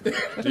out.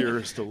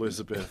 Dearest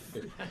Elizabeth,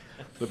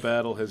 the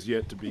battle has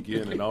yet to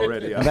begin, and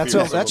already I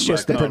feel that's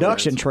just the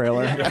production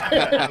trailer.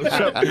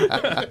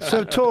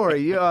 So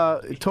Tori,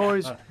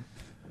 Tori's...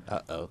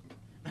 Uh-oh.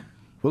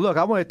 Well, look,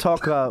 I want to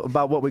talk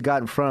about what we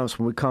got in front of us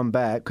when we come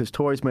back, because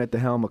Tori's been at the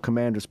helm of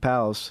Commander's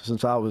Palace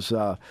since I was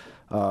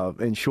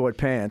in short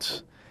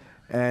pants.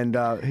 And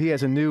he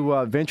has a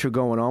new venture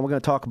going on. We're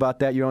going to talk about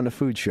that. You're on the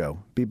Food Show.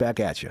 Be back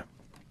at you.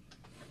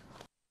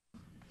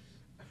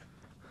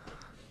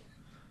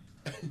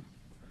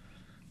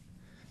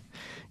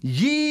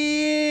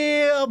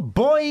 Yeah,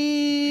 boy!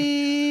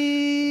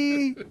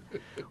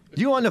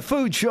 You on the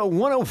Food Show,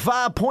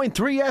 105.3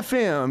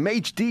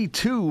 FM,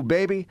 HD2,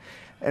 baby.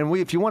 And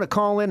if you want to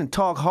call in and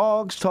talk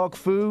hogs, talk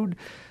food,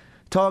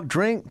 talk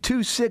drink,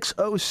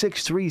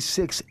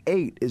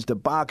 260-6368 is the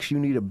box you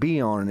need to be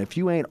on. And if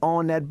you ain't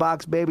on that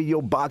box, baby,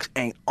 your box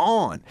ain't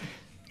on.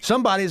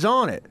 Somebody's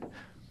on it.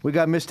 We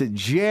got Mr.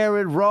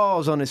 Jared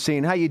Rawls on the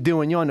scene. How you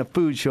doing? You're on the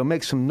Food Show.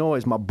 Make some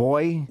noise, my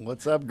boy.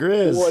 What's up,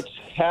 Grizz? What's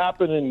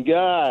happening,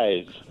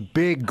 guys?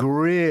 Big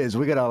Grizz.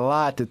 We got a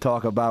lot to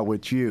talk about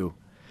with you.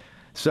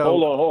 So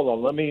hold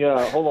on. Let me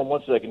hold on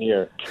 1 second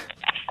here.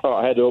 Oh,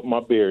 I had to open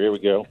my beer. Here we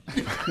go.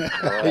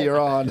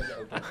 You're on.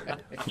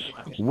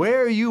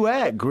 Where are you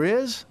at,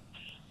 Grizz?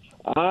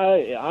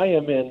 I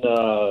am in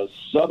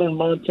southern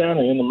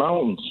Montana in the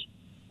mountains.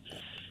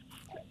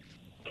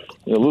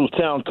 In a little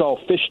town called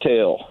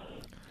Fishtail.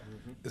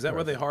 Is that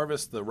where they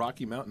harvest the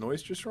Rocky Mountain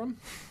oysters from?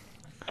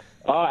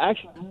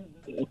 Actually,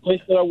 the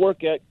place that I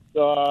work at,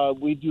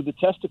 we do the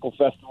Testicle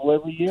Festival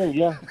every year.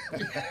 Yeah.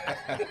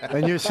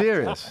 And you're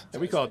serious? Yeah,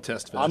 we call it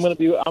Test Fest. I'm gonna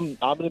be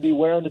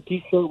wearing the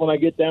T-shirt when I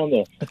get down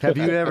there. Have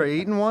you ever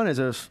eaten one? Is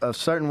there a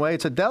certain way?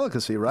 It's a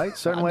delicacy, right?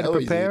 Certain way to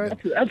prepare it.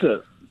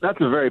 That's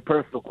a very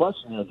personal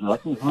question.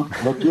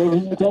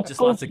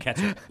 Just lots of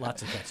ketchup.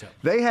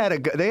 They had a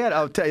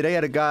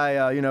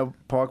guy.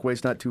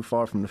 Parkway's not too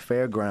far from the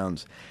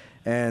fairgrounds.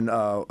 And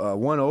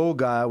one old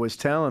guy was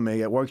telling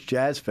me, at Works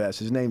Jazz Fest,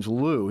 his name's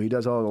Lou. He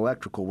does all the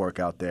electrical work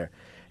out there.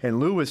 And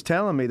Lou was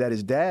telling me that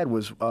his dad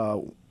was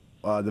the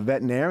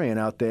veterinarian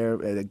out there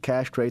to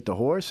castrate the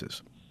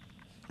horses.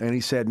 And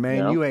he said,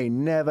 man, you ain't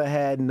never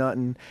had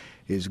nothing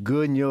as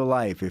good in your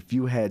life if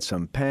you had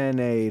some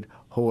pan-aid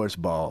horse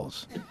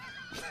balls.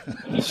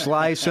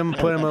 Slice them,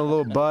 put them in a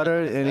little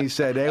butter, and he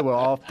said they were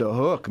off the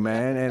hook,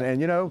 man.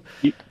 And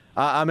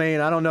I mean,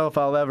 I don't know if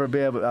I'll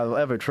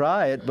ever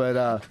try it,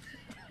 but...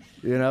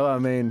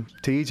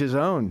 to each his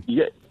own.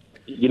 You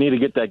need to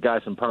get that guy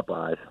some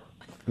Popeyes.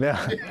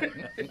 Yeah,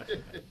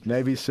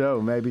 maybe so.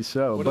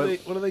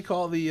 What do they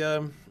call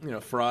the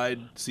fried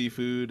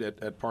seafood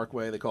at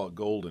Parkway? They call it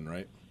golden,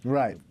 right?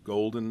 Right.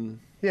 Golden.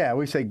 Yeah,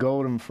 we say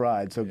golden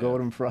fried. So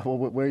golden fried. Well,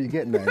 where are you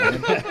getting that?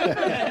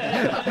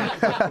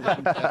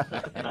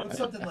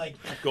 Something like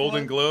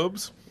Golden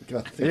Globes.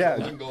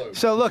 Yeah.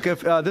 So look,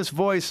 if this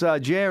voice,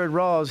 Jared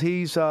Rawls,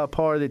 he's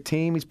part of the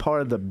team. He's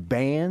part of the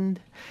band.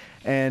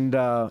 And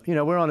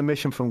we're on a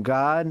mission from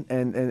God.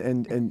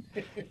 And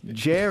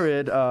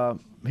Jared,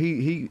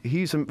 he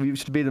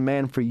used to be the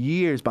man for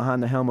years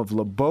behind the helm of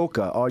La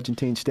Boca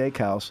Argentine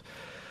Steakhouse,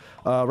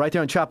 right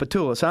there in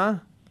Chapatulas, huh?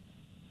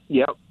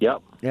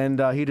 Yep.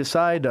 And he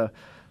decided to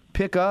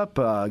pick up,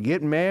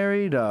 get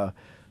married,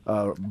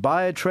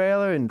 buy a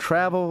trailer, and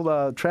travel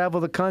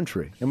the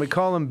country. And we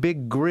call him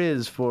Big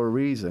Grizz for a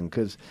reason,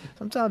 because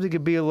sometimes he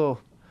could be a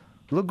little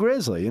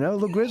grizzly, a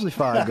little grizzly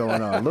fire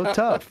going on, a little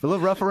tough, a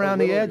little rough around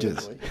the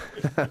edges.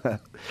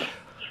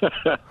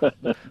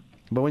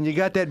 But when you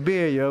got that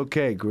beer, you're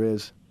okay,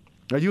 Grizz.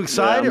 Are you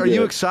excited? Yeah, Are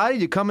you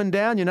excited? You're coming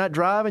down? You're not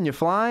driving? You're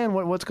flying?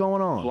 What's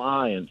going on?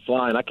 Flying.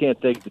 I can't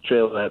take the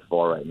trailer that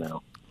far right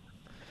now.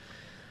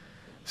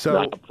 So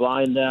I'm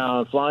flying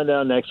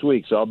down next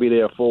week, so I'll be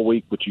there a full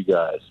week with you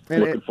guys.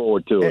 Looking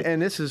forward to it.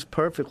 And this is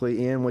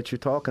perfectly in what you're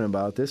talking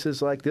about. This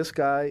is like this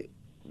guy,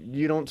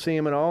 you don't see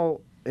him at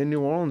all in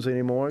New Orleans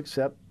anymore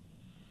except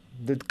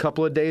the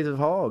couple of days of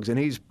hogs, and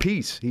he's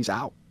peace. He's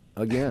out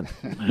again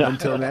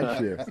until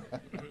next year.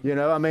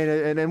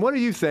 And what do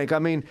you think? I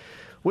mean,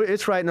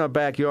 it's right in our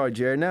backyard,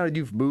 Jared. Now that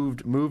you've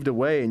moved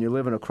away and you're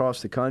living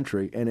across the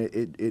country, and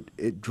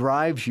it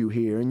drives you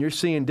here, and you're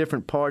seeing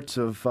different parts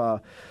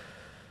of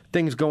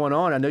things going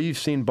on. I know you've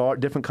seen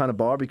different kind of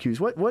barbecues.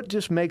 What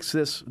just makes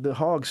the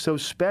hog so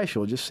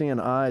special? Just seeing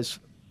eyes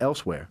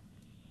elsewhere.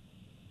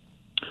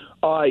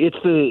 It's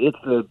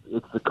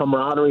the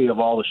camaraderie of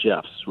all the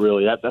chefs.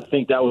 Really, I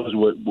think that was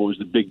what was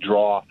the big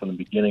draw from the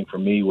beginning for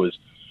me was,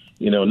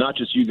 not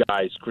just you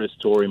guys, Chris,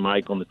 Tori,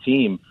 Mike on the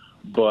team,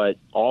 but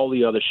all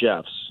the other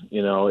chefs.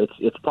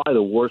 It's probably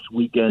the worst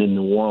weekend in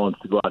New Orleans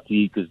to go out to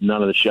eat because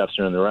none of the chefs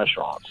are in the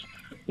restaurants.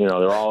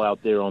 They're all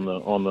out there on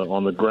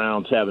the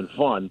grounds having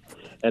fun.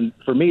 And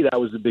for me,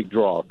 that was the big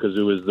draw because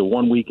it was the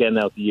one weekend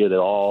out the year that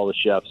all the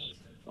chefs,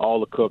 all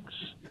the cooks,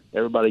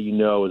 everybody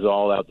is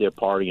all out there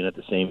partying at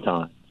the same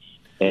time.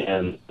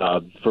 And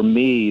for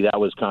me, that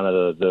was kind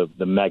of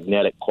the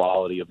magnetic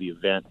quality of the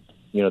event.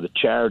 The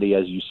charity,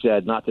 as you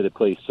said, not that it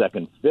plays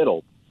second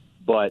fiddle,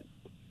 but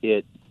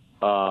it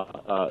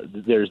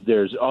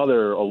there's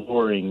other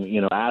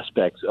alluring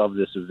aspects of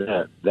this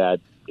event that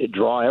it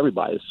draw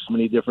everybody. There's so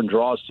many different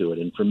draws to it,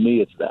 and for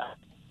me, it's that.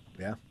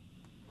 Yeah,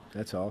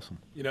 that's awesome.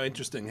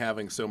 Interesting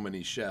having so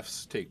many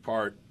chefs take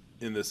part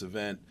in this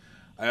event.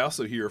 I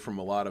also hear from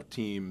a lot of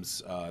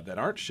teams that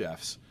aren't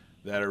chefs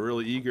that are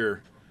really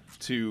eager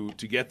to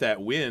get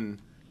that win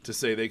to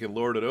say they can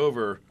lord it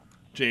over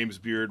James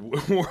Beard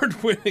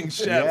award-winning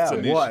chefs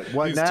and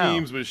these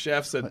teams with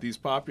chefs at these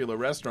popular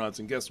restaurants.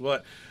 And guess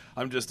what?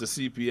 I'm just a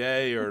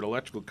CPA or an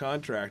electrical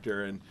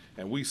contractor, and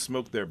we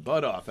smoke their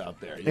butt off out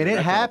there. And it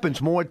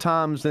happens more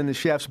times than the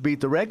chefs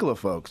beat the regular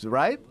folks,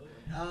 right?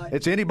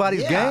 It's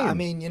anybody's game. I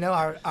mean,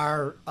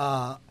 our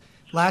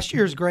last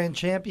year's grand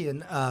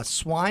champion,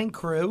 Swine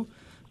Crew,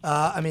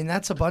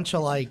 that's a bunch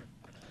of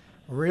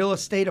real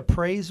estate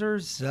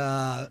appraisers,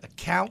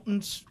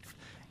 accountants,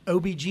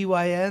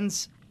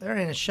 OBGYNs. There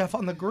ain't a chef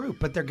on the group,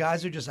 but they're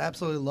guys who just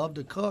absolutely love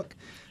to cook.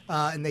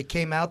 And they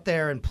came out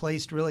there and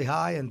placed really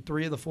high in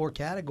 3 of the 4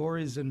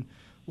 categories and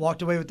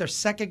walked away with their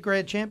second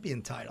grand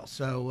champion title.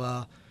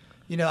 So,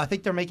 I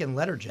think they're making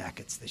letter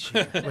jackets this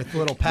year with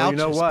little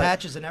pouches,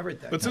 patches and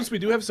everything. But since we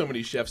do have so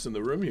many chefs in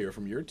the room here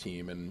from your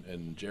team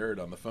and Jared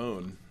on the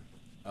phone,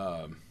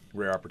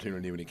 rare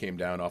opportunity when he came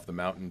down off the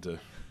mountain to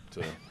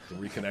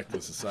reconnect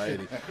with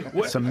society.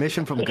 It's a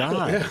mission from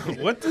God.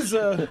 What does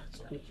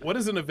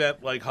an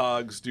event like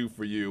Hogs do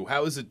for you?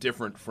 How is it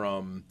different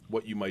from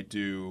what you might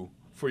do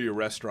for your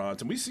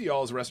restaurants? And we see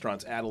all those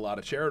restaurants add a lot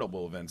of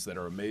charitable events that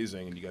are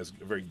amazing, and you guys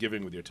are very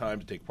giving with your time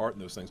to take part in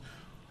those things.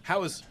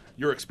 How is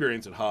your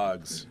experience at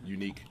Hogs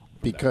unique?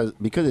 Because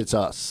it's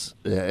us.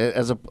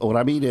 What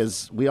I mean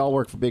is we all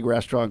work for big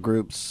restaurant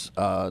groups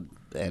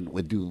and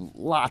we do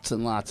lots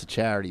and lots of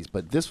charities.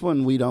 But this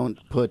one we don't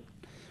put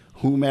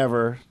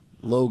whomever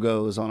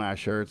logos on our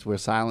shirts. We're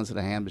Silence of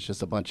the Ham. It's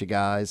just a bunch of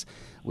guys.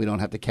 We don't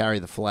have to carry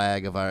the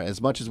flag of our.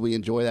 As much as we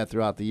enjoy that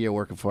throughout the year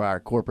working for our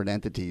corporate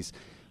entities,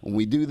 when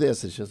we do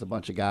this, it's just a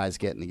bunch of guys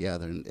getting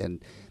together,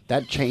 and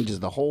that changes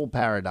the whole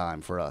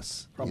paradigm for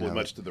us. Probably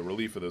much to the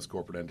relief of those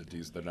corporate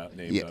entities. They're not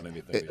named on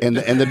anything.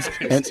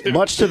 And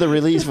much to the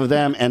relief of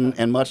them,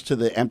 and much to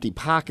the empty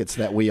pockets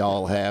that we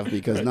all have,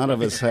 because none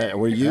of us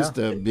we're used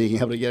to being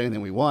able to get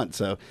anything we want.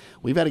 So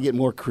we've had to get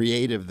more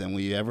creative than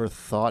we ever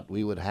thought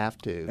we would have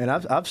to. And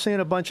I've seen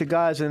a bunch of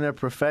guys in their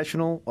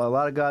professional, a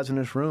lot of guys in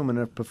this room in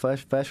their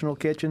professional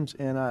kitchens,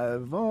 and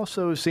I've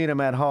also seen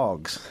them at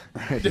Hogs.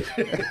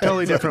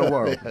 Totally different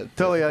world.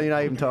 Totally, you're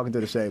not even talking to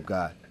the same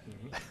guy.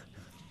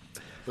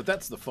 But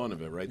that's the fun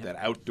of it, right? That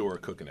outdoor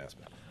cooking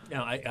aspect.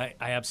 No, I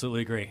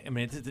absolutely agree. I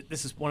mean,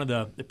 this is one of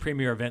the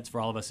premier events for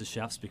all of us as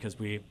chefs because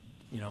we're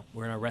in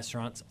our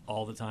restaurants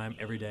all the time,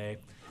 every day,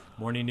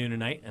 morning, noon, and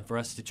night. And for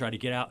us to try to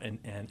get out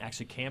and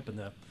actually camp in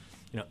the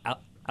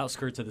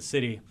outskirts of the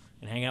city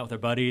and hang out with our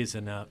buddies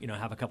and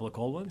have a couple of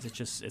cold ones,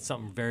 it's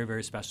something very,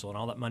 very special. And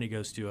all that money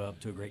goes to a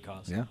great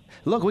cause. Yeah.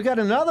 Look, we got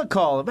another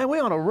call. Man,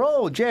 we're on a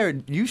roll.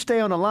 Jared, you stay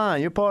on the line.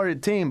 You're part of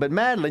the team. But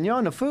Madeline, you're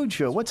on the food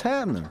show. What's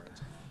happening?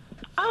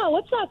 Oh,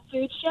 what's up,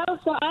 Food Show?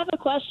 So I have a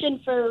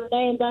question for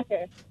Renee and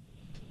Becker.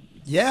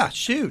 Yeah,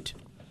 shoot.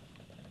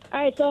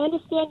 All right, so I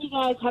understand you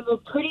guys have a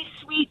pretty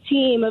sweet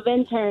team of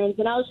interns,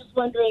 and I was just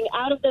wondering,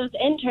 out of those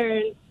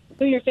interns,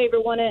 who your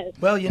favorite one is?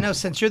 Well,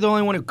 since you're the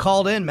only one who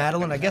called in,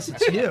 Madeline, I guess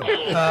it's you.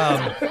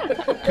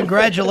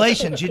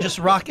 Congratulations. You just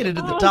rocketed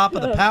to the top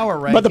of the power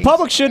rankings. But the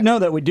public should know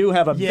that we do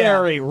have a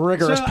very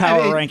rigorous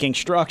power ranking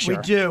structure.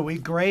 We do. We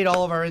grade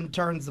all of our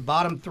interns. The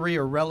bottom 3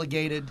 are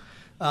relegated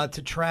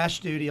to trash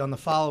duty on the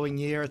following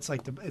year. It's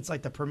like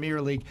the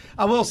Premier League.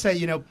 I will say,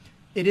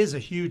 it is a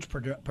huge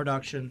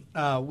production.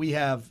 We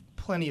have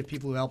plenty of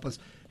people who help us.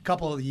 A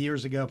couple of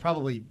years ago,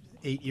 probably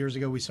 8 years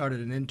ago, we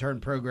started an intern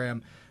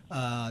program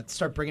to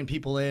start bringing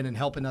people in and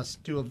helping us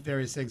do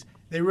various things.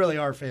 They really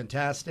are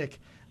fantastic.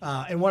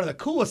 And one of the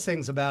coolest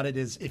things about it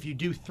is if you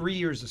do 3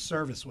 years of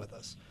service with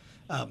us,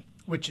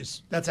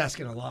 that's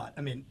asking a lot.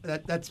 I mean,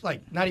 that's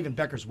like not even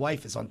Becker's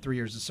wife is on 3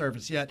 years of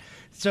service yet.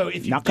 So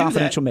if you not do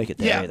confident that, she'll make it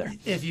there either.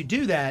 If you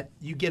do that,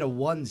 you get a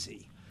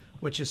onesie,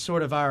 which is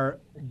sort of our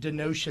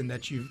denotion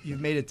that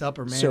you've made it to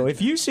upper management. So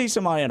if you see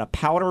somebody in a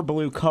powder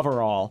blue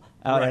coverall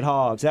out at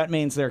Hogs, that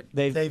means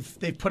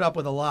they've put up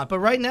with a lot. But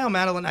right now,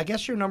 Madeline, I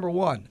guess you're number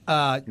one.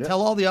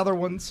 Tell all the other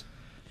ones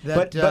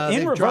that but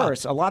in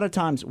reverse, dropped. a lot of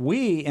times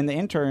we and the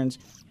interns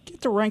get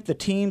to rank the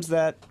teams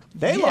that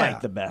they like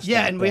the best.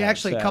 Yeah, and we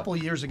actually a couple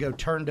of years ago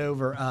turned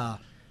over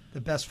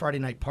the best Friday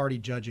night party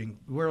judging.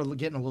 We're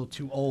getting a little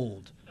too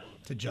old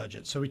to judge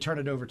it, so we turned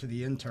it over to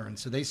the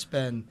interns. So they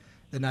spend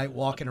the night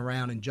walking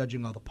around and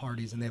judging all the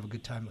parties, and they have a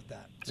good time with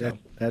that. So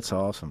that's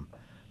awesome.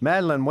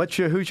 Madeline,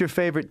 who's your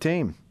favorite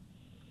team?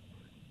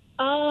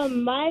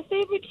 My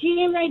favorite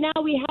team right now,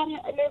 we had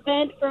an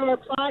event for our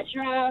plot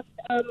draft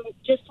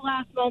just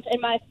last month, and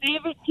my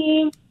favorite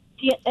team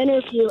to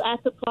interview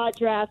at the plot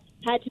draft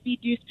had to be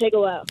Deuce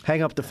Bigelow.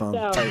 Hang up the phone.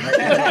 So.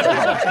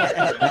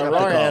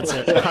 Wrong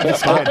answer.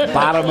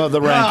 Bottom of the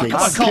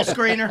rankings. Call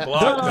screener.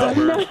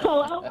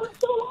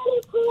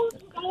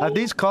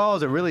 These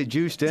calls are really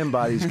juiced in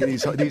by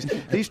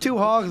these two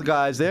Hogs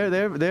guys. They're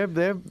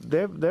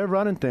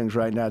running things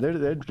right now.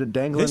 They're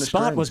dangling. This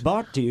spot was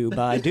brought to you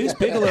by Deuce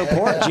Bigelow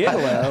Pork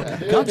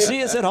Gigolo. Come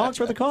see us at Hogs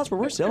for the Cause, where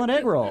we're selling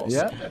egg rolls.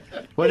 Yeah.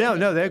 Well,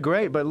 no, they're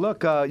great. But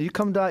look, you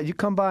come by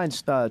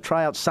and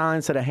try out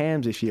Silence of the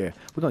Hams this year.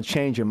 We're gonna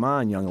change your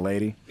mind, young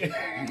lady.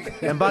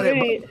 And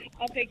Great.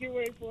 I'll take your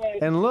word for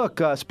it. And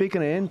look,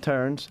 speaking of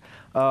interns,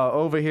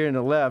 over here in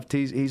the left,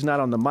 he's not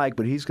on the mic,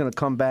 but he's going to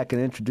come back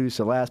and introduce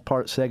the last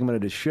segment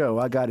of the show.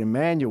 I got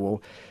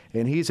Emmanuel,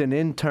 and he's an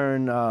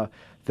intern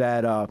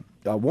that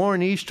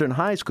Warren Eastern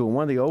High School,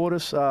 one of the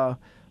oldest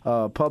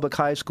public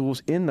high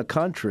schools in the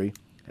country.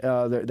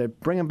 They're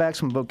bringing back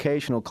some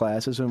vocational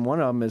classes, and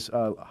one of them is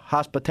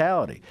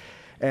hospitality.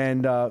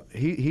 And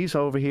he's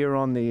over here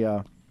on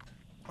the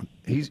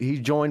He's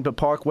joined the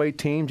Parkway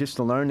team just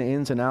to learn the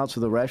ins and outs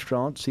of the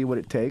restaurant, see what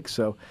it takes.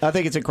 So I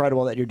think it's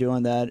incredible that you're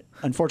doing that.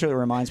 Unfortunately, it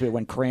reminds me of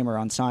when Kramer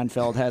on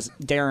Seinfeld has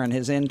Darren,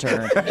 his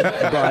intern. But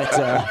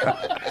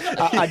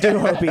I do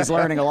hope he's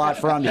learning a lot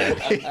from you.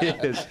 He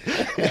is.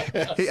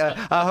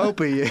 I hope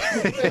he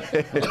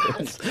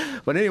is.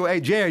 But anyway,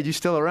 hey, Jared, you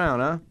still around,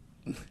 huh?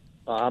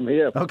 I'm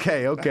here.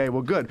 Okay.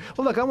 Well, good.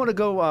 Well, look, I want to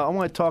go. I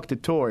want to talk to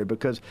Tori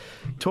because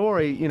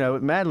Tori,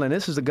 Madeline,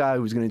 this is the guy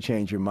who's going to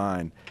change your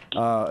mind,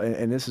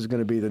 and this is going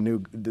to be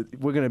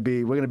we're going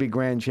to be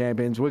grand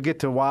champions. We'll get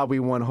to why we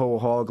won whole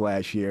hog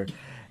last year,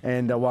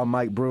 and while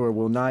Mike Brewer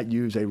will not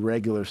use a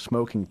regular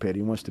smoking pit,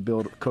 he wants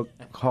to cook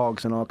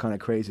hogs and all kind of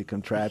crazy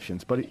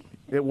contraptions, but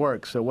it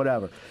works. So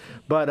whatever,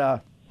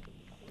 but.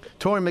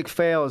 Tori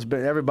McPhail has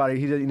been everybody.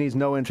 He needs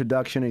no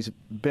introduction. He's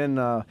been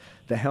the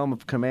helm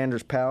of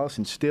Commander's Palace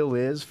and still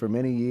is for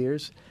many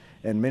years,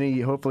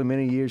 and hopefully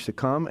many years to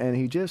come. And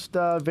he just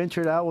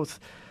ventured out with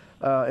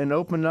and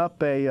opened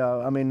up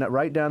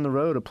right down the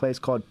road, a place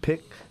called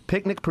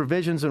Picnic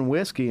Provisions and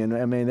Whiskey. And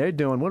they're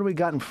doing. What do we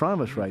got in front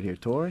of us right here,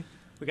 Tori?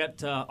 We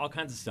got all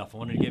kinds of stuff. I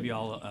wanted to give you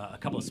all a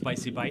couple of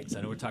spicy bites.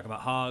 I know we're talking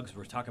about hogs.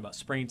 We're talking about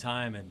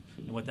springtime and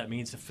what that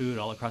means to food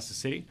all across the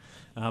city.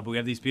 But we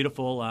have these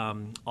beautiful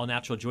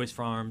all-natural Joyce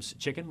Farms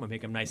chicken. We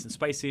make them nice and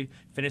spicy.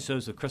 Finish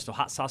those with Crystal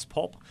hot sauce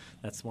pulp.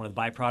 That's one of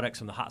the byproducts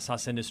from the hot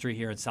sauce industry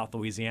here in South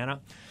Louisiana.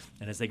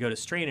 And as they go to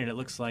strain it, it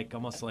looks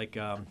almost like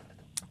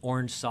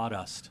orange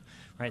sawdust.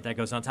 Right, that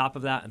goes on top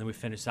of that, and then we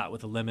finish that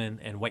with a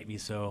lemon and white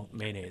miso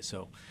mayonnaise.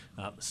 So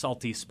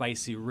salty,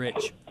 spicy,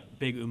 rich,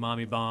 big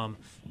umami bomb,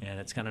 and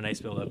it's kind of nice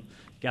to be able to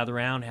gather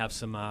around, have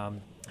some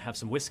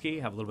whiskey,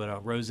 have a little bit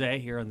of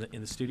rosé here in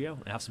the studio,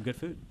 and have some good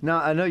food.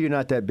 Now, I know you're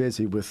not that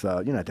busy with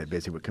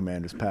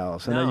Commander's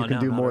Palace. I know you can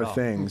do more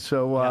things.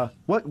 So,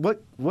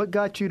 what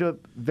got you to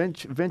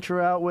venture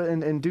out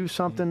and do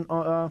something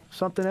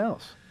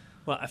else?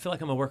 Well, I feel like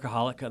I'm a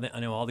workaholic. I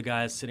know all the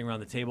guys sitting around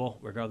the table,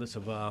 regardless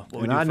of what we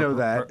and do I for know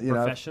that,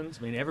 professions.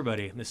 I mean,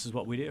 everybody, this is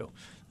what we do.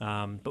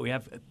 But we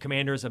have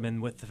Commanders. I've been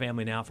with the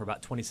family now for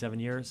about 27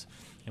 years,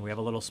 and we have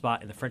a little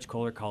spot in the French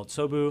Quarter called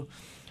Sobu.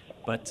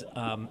 But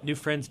new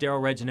friends,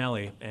 Daryl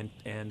Reginelli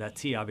and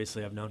T,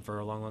 obviously I've known for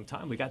a long, long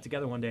time. We got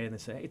together one day, and they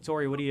said, "Hey,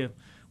 Tori, what are you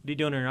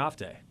doing on your off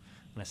day?"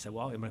 And I said,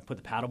 well, I'm going to put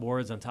the paddle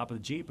boards on top of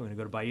the Jeep. I'm going to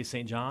go to Bayou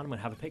St. John. I'm going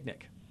to have a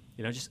picnic.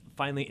 Just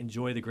finally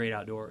enjoy the great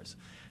outdoors.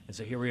 And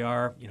so here we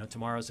are.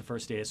 Tomorrow's the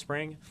first day of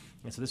spring.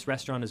 And so this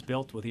restaurant is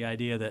built with the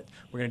idea that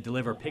we're going to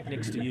deliver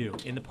picnics to you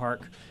in the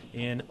park,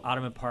 in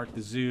Ottoman Park,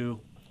 the zoo,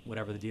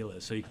 whatever the deal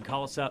is. So you can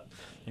call us up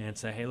and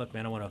say, hey, look,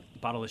 man, I want a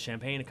bottle of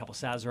champagne, a couple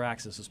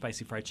Sazeracs, and some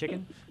spicy fried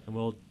chicken, and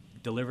we'll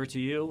deliver to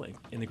you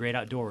in the great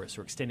outdoors.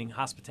 We're extending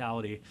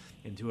hospitality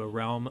into a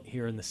realm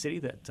here in the city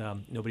that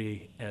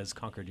nobody has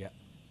conquered yet.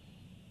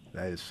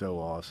 That is so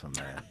awesome,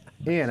 man.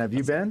 Ian, have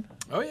you been?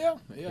 Oh, yeah.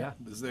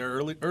 This is their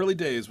early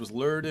days was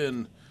lured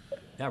in.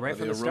 Yeah, right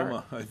from the the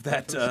aroma start. of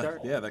that,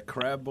 that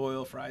crab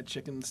boil fried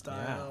chicken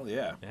style.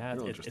 Yeah,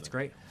 real interesting. It's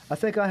great. I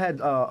think I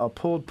had a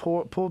pulled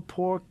pork,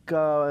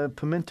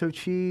 pimento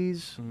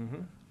cheese.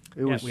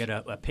 Mm-hmm. We had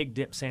a pig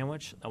dip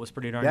sandwich. That was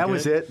pretty darn good. That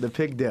was it, the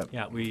pig dip.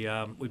 Yeah, we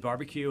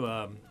barbecue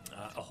a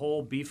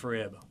whole beef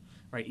rib.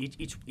 Right,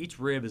 each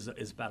rib is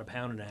about 1.5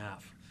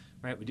 pounds.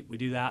 Right, we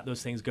do that.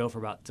 Those things go for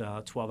about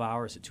 12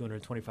 hours at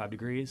 225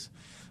 degrees.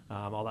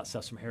 All that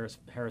stuff's from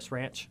Harris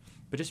Ranch.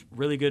 But just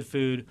really good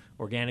food,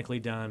 organically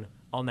done,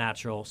 all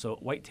natural. So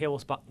white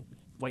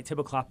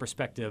tablecloth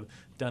perspective,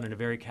 done in a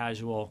very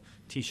casual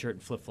T-shirt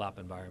and flip-flop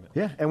environment.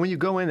 Yeah, and when you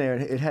go in there,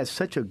 it has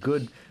such a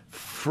good,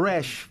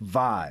 fresh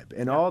vibe,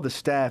 and all the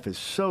staff is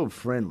so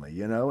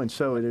friendly, and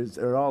so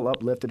they're all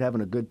uplifted, having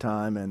a good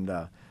time, and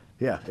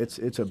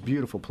it's a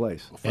beautiful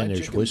place. Well, fried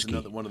chicken is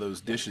another one of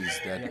those dishes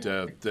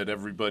that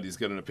everybody's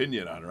got an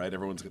opinion on, right?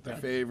 Everyone's got their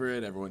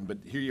favorite. But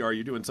here you are,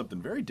 you're doing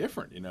something very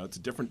different. It's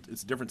a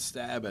different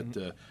stab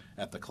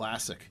at the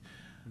classic.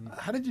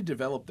 How did you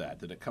develop that?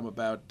 Did it come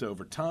about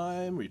over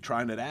time? Were you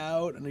trying it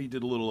out? I know you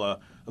did a little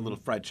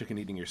fried chicken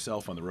eating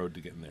yourself on the road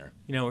to get in there.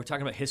 We're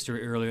talking about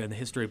history earlier, and the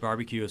history of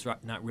barbecue is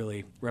not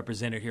really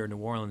represented here in New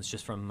Orleans,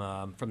 just from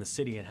the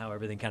city and how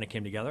everything kind of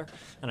came together.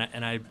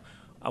 And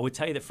I would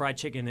tell you that fried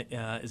chicken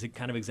is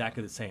kind of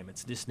exactly the same.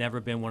 It's just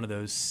never been one of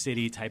those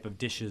city type of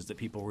dishes that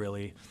people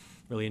really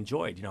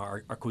enjoyed.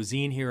 Our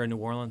cuisine here in New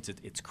Orleans,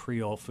 it's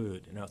Creole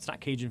food. It's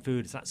not Cajun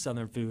food. It's not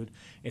Southern food.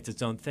 It's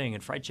its own thing.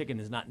 And fried chicken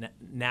is not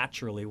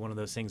naturally one of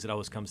those things that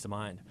always comes to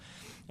mind.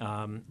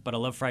 But I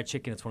love fried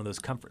chicken. It's one of those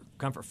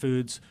comfort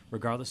foods,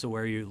 regardless of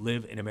where you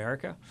live in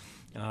America.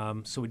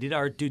 So we did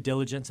our due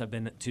diligence. I've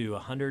been to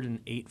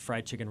 108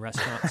 fried chicken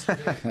restaurants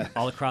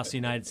all across the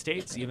United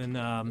States. Even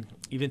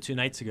 2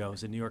 nights ago, I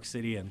was in New York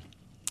City, and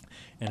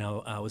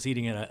I was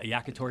eating at a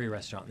yakitori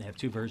restaurant, and they have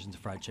 2 versions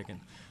of fried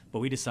chicken. But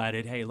we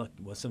decided, hey, look,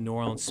 with some New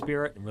Orleans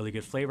spirit and really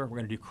good flavor, we're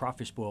going to do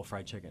crawfish boil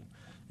fried chicken.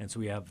 And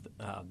so we have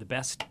the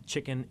best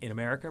chicken in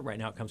America. Right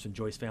now it comes from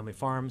Joyce Family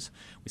Farms.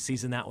 We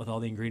season that with all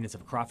the ingredients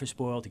of a crawfish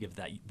boil to give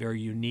that very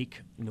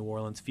unique New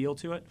Orleans feel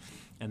to it,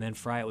 and then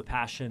fry it with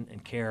passion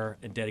and care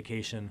and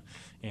dedication,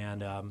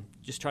 and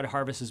just try to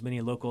harvest as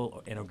many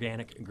local and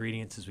organic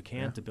ingredients as we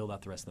can to build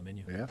out the rest of the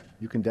menu. Yeah,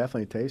 you can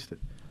definitely taste it.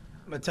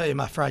 I'm going to tell you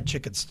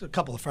a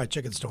couple of fried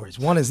chicken stories.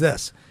 One is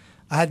this.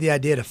 I had the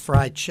idea to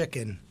fry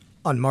chicken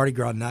on Mardi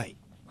Gras night.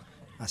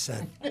 I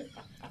said,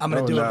 I'm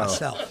going to do it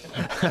myself.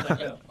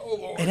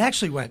 It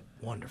actually went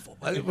wonderful.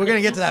 We're going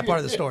to get to that part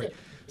of the story.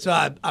 So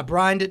I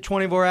brined it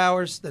 24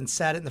 hours, then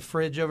sat it in the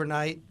fridge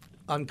overnight,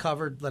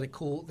 uncovered, let it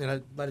cool,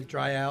 let it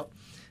dry out.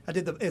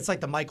 It's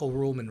like the Michael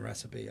Ruhlman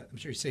recipe. I'm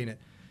sure you've seen it.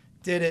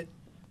 Did it.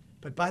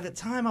 But by the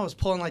time I was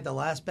pulling like the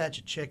last batch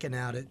of chicken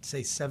out at,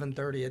 say,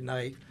 7:30 at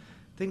night,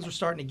 things were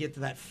starting to get to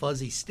that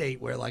fuzzy state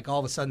where, like, all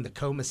of a sudden the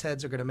Comus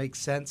heads are going to make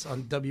sense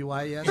on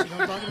WIS. You know what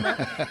I'm talking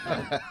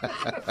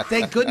about?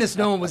 Thank goodness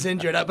no one was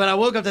injured. But I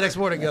woke up the next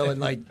morning going,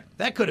 like,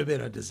 that could have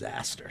been a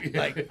disaster.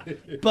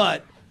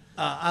 But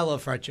I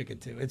love fried chicken,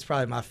 too. It's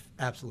probably my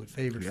absolute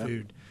favorite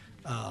food.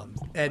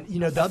 And,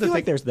 the other thing. I feel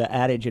like there's the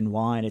adage in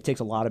wine. It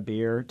takes a lot of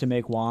beer to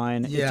make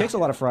wine. Yeah. It takes a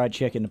lot of fried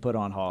chicken to put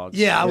on hogs.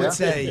 Yeah, I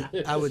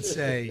would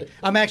say.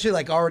 I'm actually,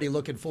 like, already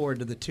looking forward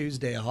to the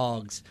Tuesday of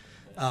hogs.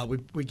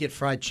 We get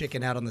fried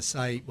chicken out on the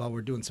site while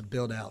we're doing some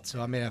build out,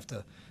 so I may have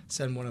to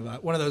send one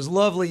of those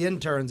lovely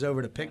interns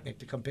over to Picnic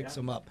to come pick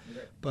some up.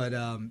 But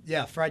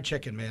fried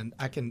chicken, man,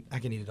 I can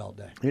eat it all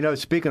day.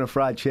 Speaking of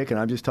fried chicken,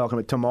 I'm just talking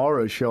about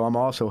tomorrow's show. I'm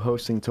also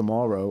hosting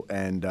tomorrow,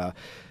 and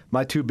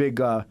my 2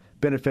 big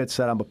benefits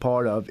that I'm a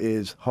part of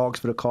is Hogs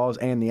for the Cause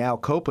and the Al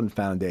Copeland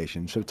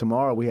Foundation. So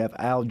tomorrow we have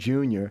Al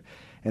Jr.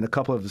 and a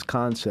couple of his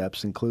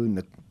concepts,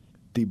 including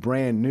the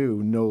brand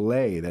new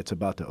Nolay that's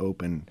about to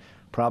open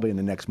probably in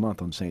the next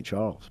month on St.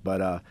 Charles.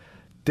 But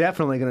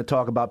definitely going to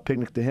talk about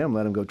Picnic to him,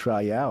 let him go try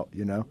you out,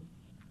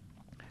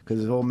 Because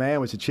his old man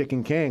was a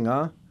chicken king,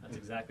 huh? That's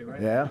exactly right.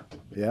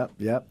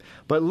 Yeah.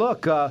 But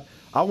look,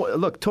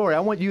 Tori, I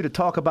want you to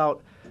talk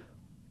about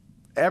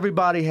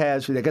everybody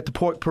they got the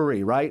pork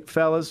pourri, right,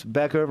 fellas?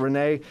 Becca,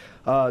 Renee.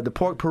 The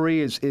pork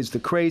pourri is the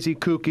crazy,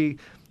 kooky,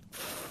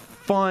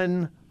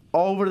 fun,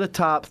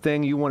 over-the-top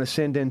thing you want to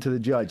send in to the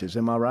judges.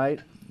 Am I right?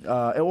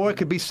 Or it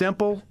could be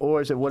simple,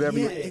 or is it whatever?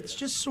 Yeah, it's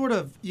just sort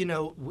of,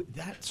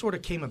 that sort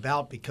of came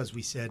about because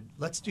we said,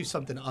 let's do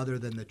something other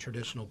than the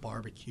traditional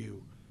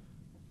barbecue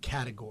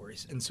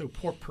categories. And so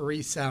pork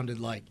pourri sounded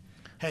like,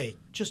 hey,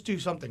 just do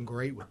something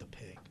great with the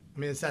pig. I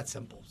mean, it's that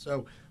simple.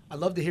 So I'd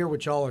love to hear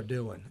what y'all are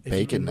doing. If Bacon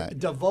you can night.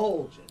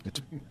 Divulge.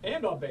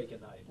 And on bacon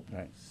night.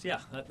 Right.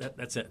 Yeah,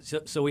 that's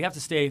it. So we have to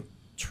stay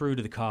true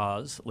to the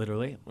cause,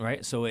 literally,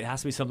 right? So it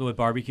has to be something with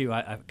barbecue.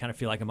 I kind of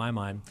feel like in my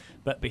mind,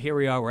 but here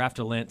we are. We're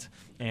after Lent,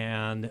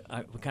 and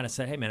we kind of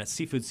said, hey man, it's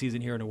seafood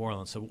season here in New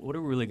Orleans. So what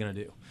are we really going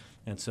to do?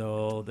 And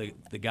so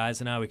the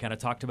guys and I, we kind of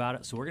talked about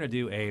it. So we're going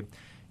to do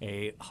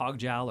a hog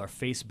jowl or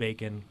face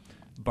bacon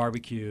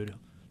barbecued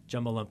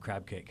jumbo lump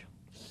crab cake.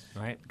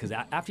 Right, because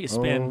after you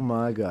spend, oh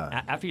my God,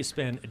 after you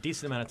spend a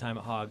decent amount of time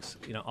at Hogs,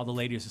 all the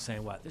ladies are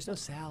saying, "What? There's no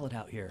salad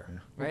out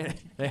here, right?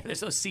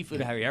 There's no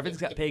seafood out here.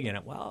 Everything's got pig in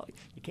it." Well,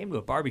 you came to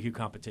a barbecue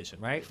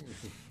competition, right?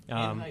 In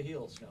high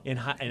heels.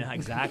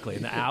 Exactly,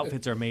 and the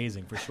outfits are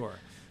amazing for sure.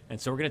 And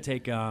so we're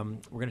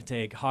gonna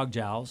take hog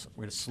jowls.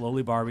 We're gonna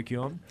slowly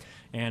barbecue them,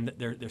 and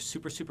they're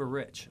super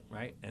rich,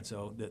 right? And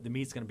so the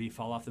meat's gonna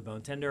fall off the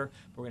bone tender.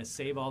 But we're gonna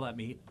save all that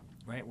meat.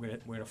 Right, we're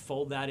gonna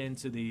fold that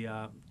into the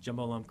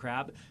jumbo lump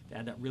crab to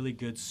add that really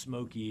good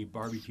smoky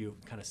barbecue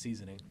kind of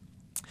seasoning,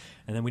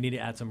 and then we need to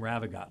add some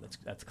ravigotte.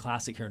 That's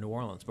classic here in New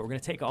Orleans. But we're gonna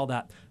take all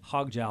that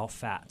hog jowl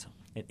fat,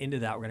 and into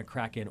that we're gonna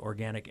crack in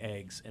organic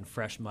eggs and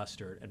fresh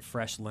mustard and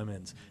fresh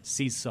lemons,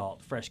 sea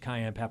salt, fresh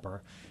cayenne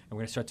pepper, and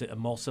we're gonna start to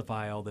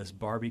emulsify all this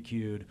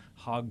barbecued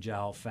hog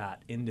jowl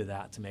fat into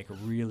that to make a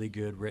really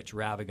good rich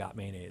ravigotte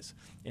mayonnaise.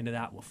 Into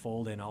that we'll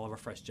fold in all of our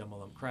fresh jumbo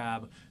lump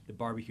crab, the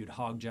barbecued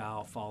hog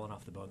jowl falling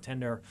off the bone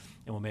tender,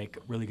 and we'll make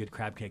a really good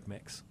crab cake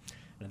mix.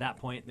 And at that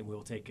point, then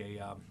we'll take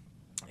a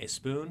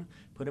spoon,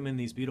 put them in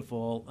these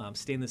beautiful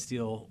stainless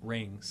steel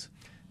rings.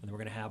 And then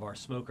we're going to have our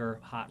smoker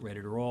hot,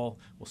 ready to roll.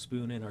 We'll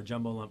spoon in our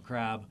jumbo lump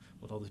crab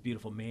with all this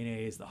beautiful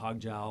mayonnaise, the hog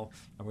jowl,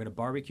 and we're going to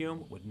barbecue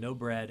them with no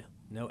bread,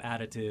 no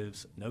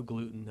additives, no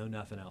gluten, no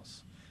nothing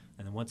else.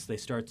 And then once they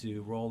start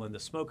to roll in the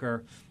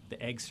smoker,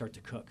 the eggs start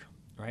to cook,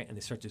 right? And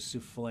they start to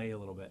souffle a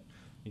little bit.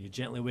 And you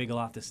gently wiggle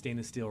off the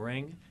stainless steel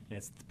ring, and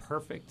it's the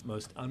perfect,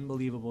 most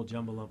unbelievable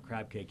jumbo lump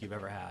crab cake you've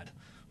ever had,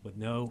 with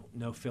no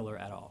filler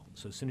at all.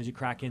 So as soon as you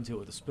crack into it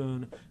with a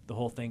spoon, the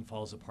whole thing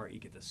falls apart. You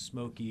get this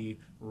smoky,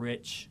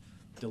 rich,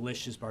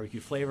 delicious barbecue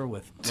flavor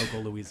with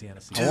local Louisiana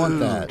seafood. I want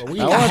that. I want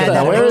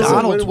that. Where is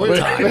McDonald's it? one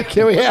time.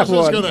 Can we have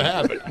one? Going to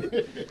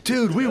happen.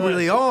 Dude, we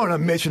really are on a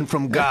mission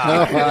from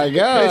God. Oh my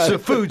God! It's a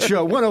food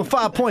show.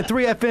 105.3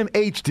 FM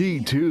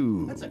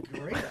HD2. That's a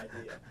great idea.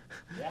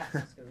 Yeah,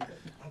 that's gonna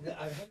be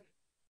good.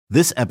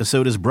 This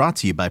episode is brought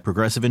to you by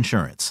Progressive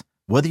Insurance.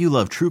 Whether you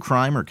love true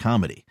crime or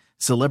comedy,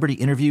 celebrity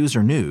interviews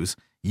or news,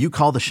 you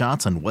call the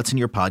shots on what's in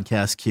your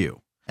podcast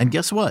queue. And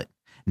guess what?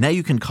 Now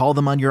you can call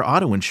them on your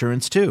auto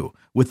insurance too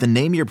with the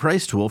Name Your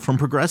Price tool from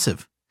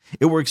Progressive.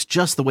 It works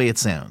just the way it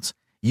sounds.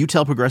 You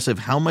tell Progressive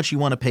how much you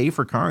want to pay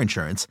for car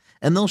insurance,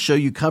 and they'll show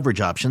you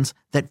coverage options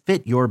that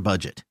fit your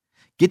budget.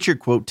 Get your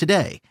quote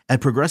today at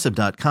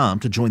Progressive.com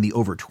to join the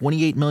over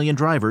 28 million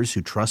drivers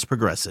who trust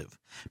Progressive.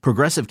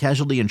 Progressive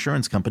Casualty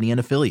Insurance Company and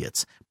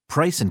Affiliates.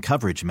 Price and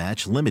coverage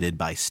match limited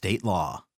by state law.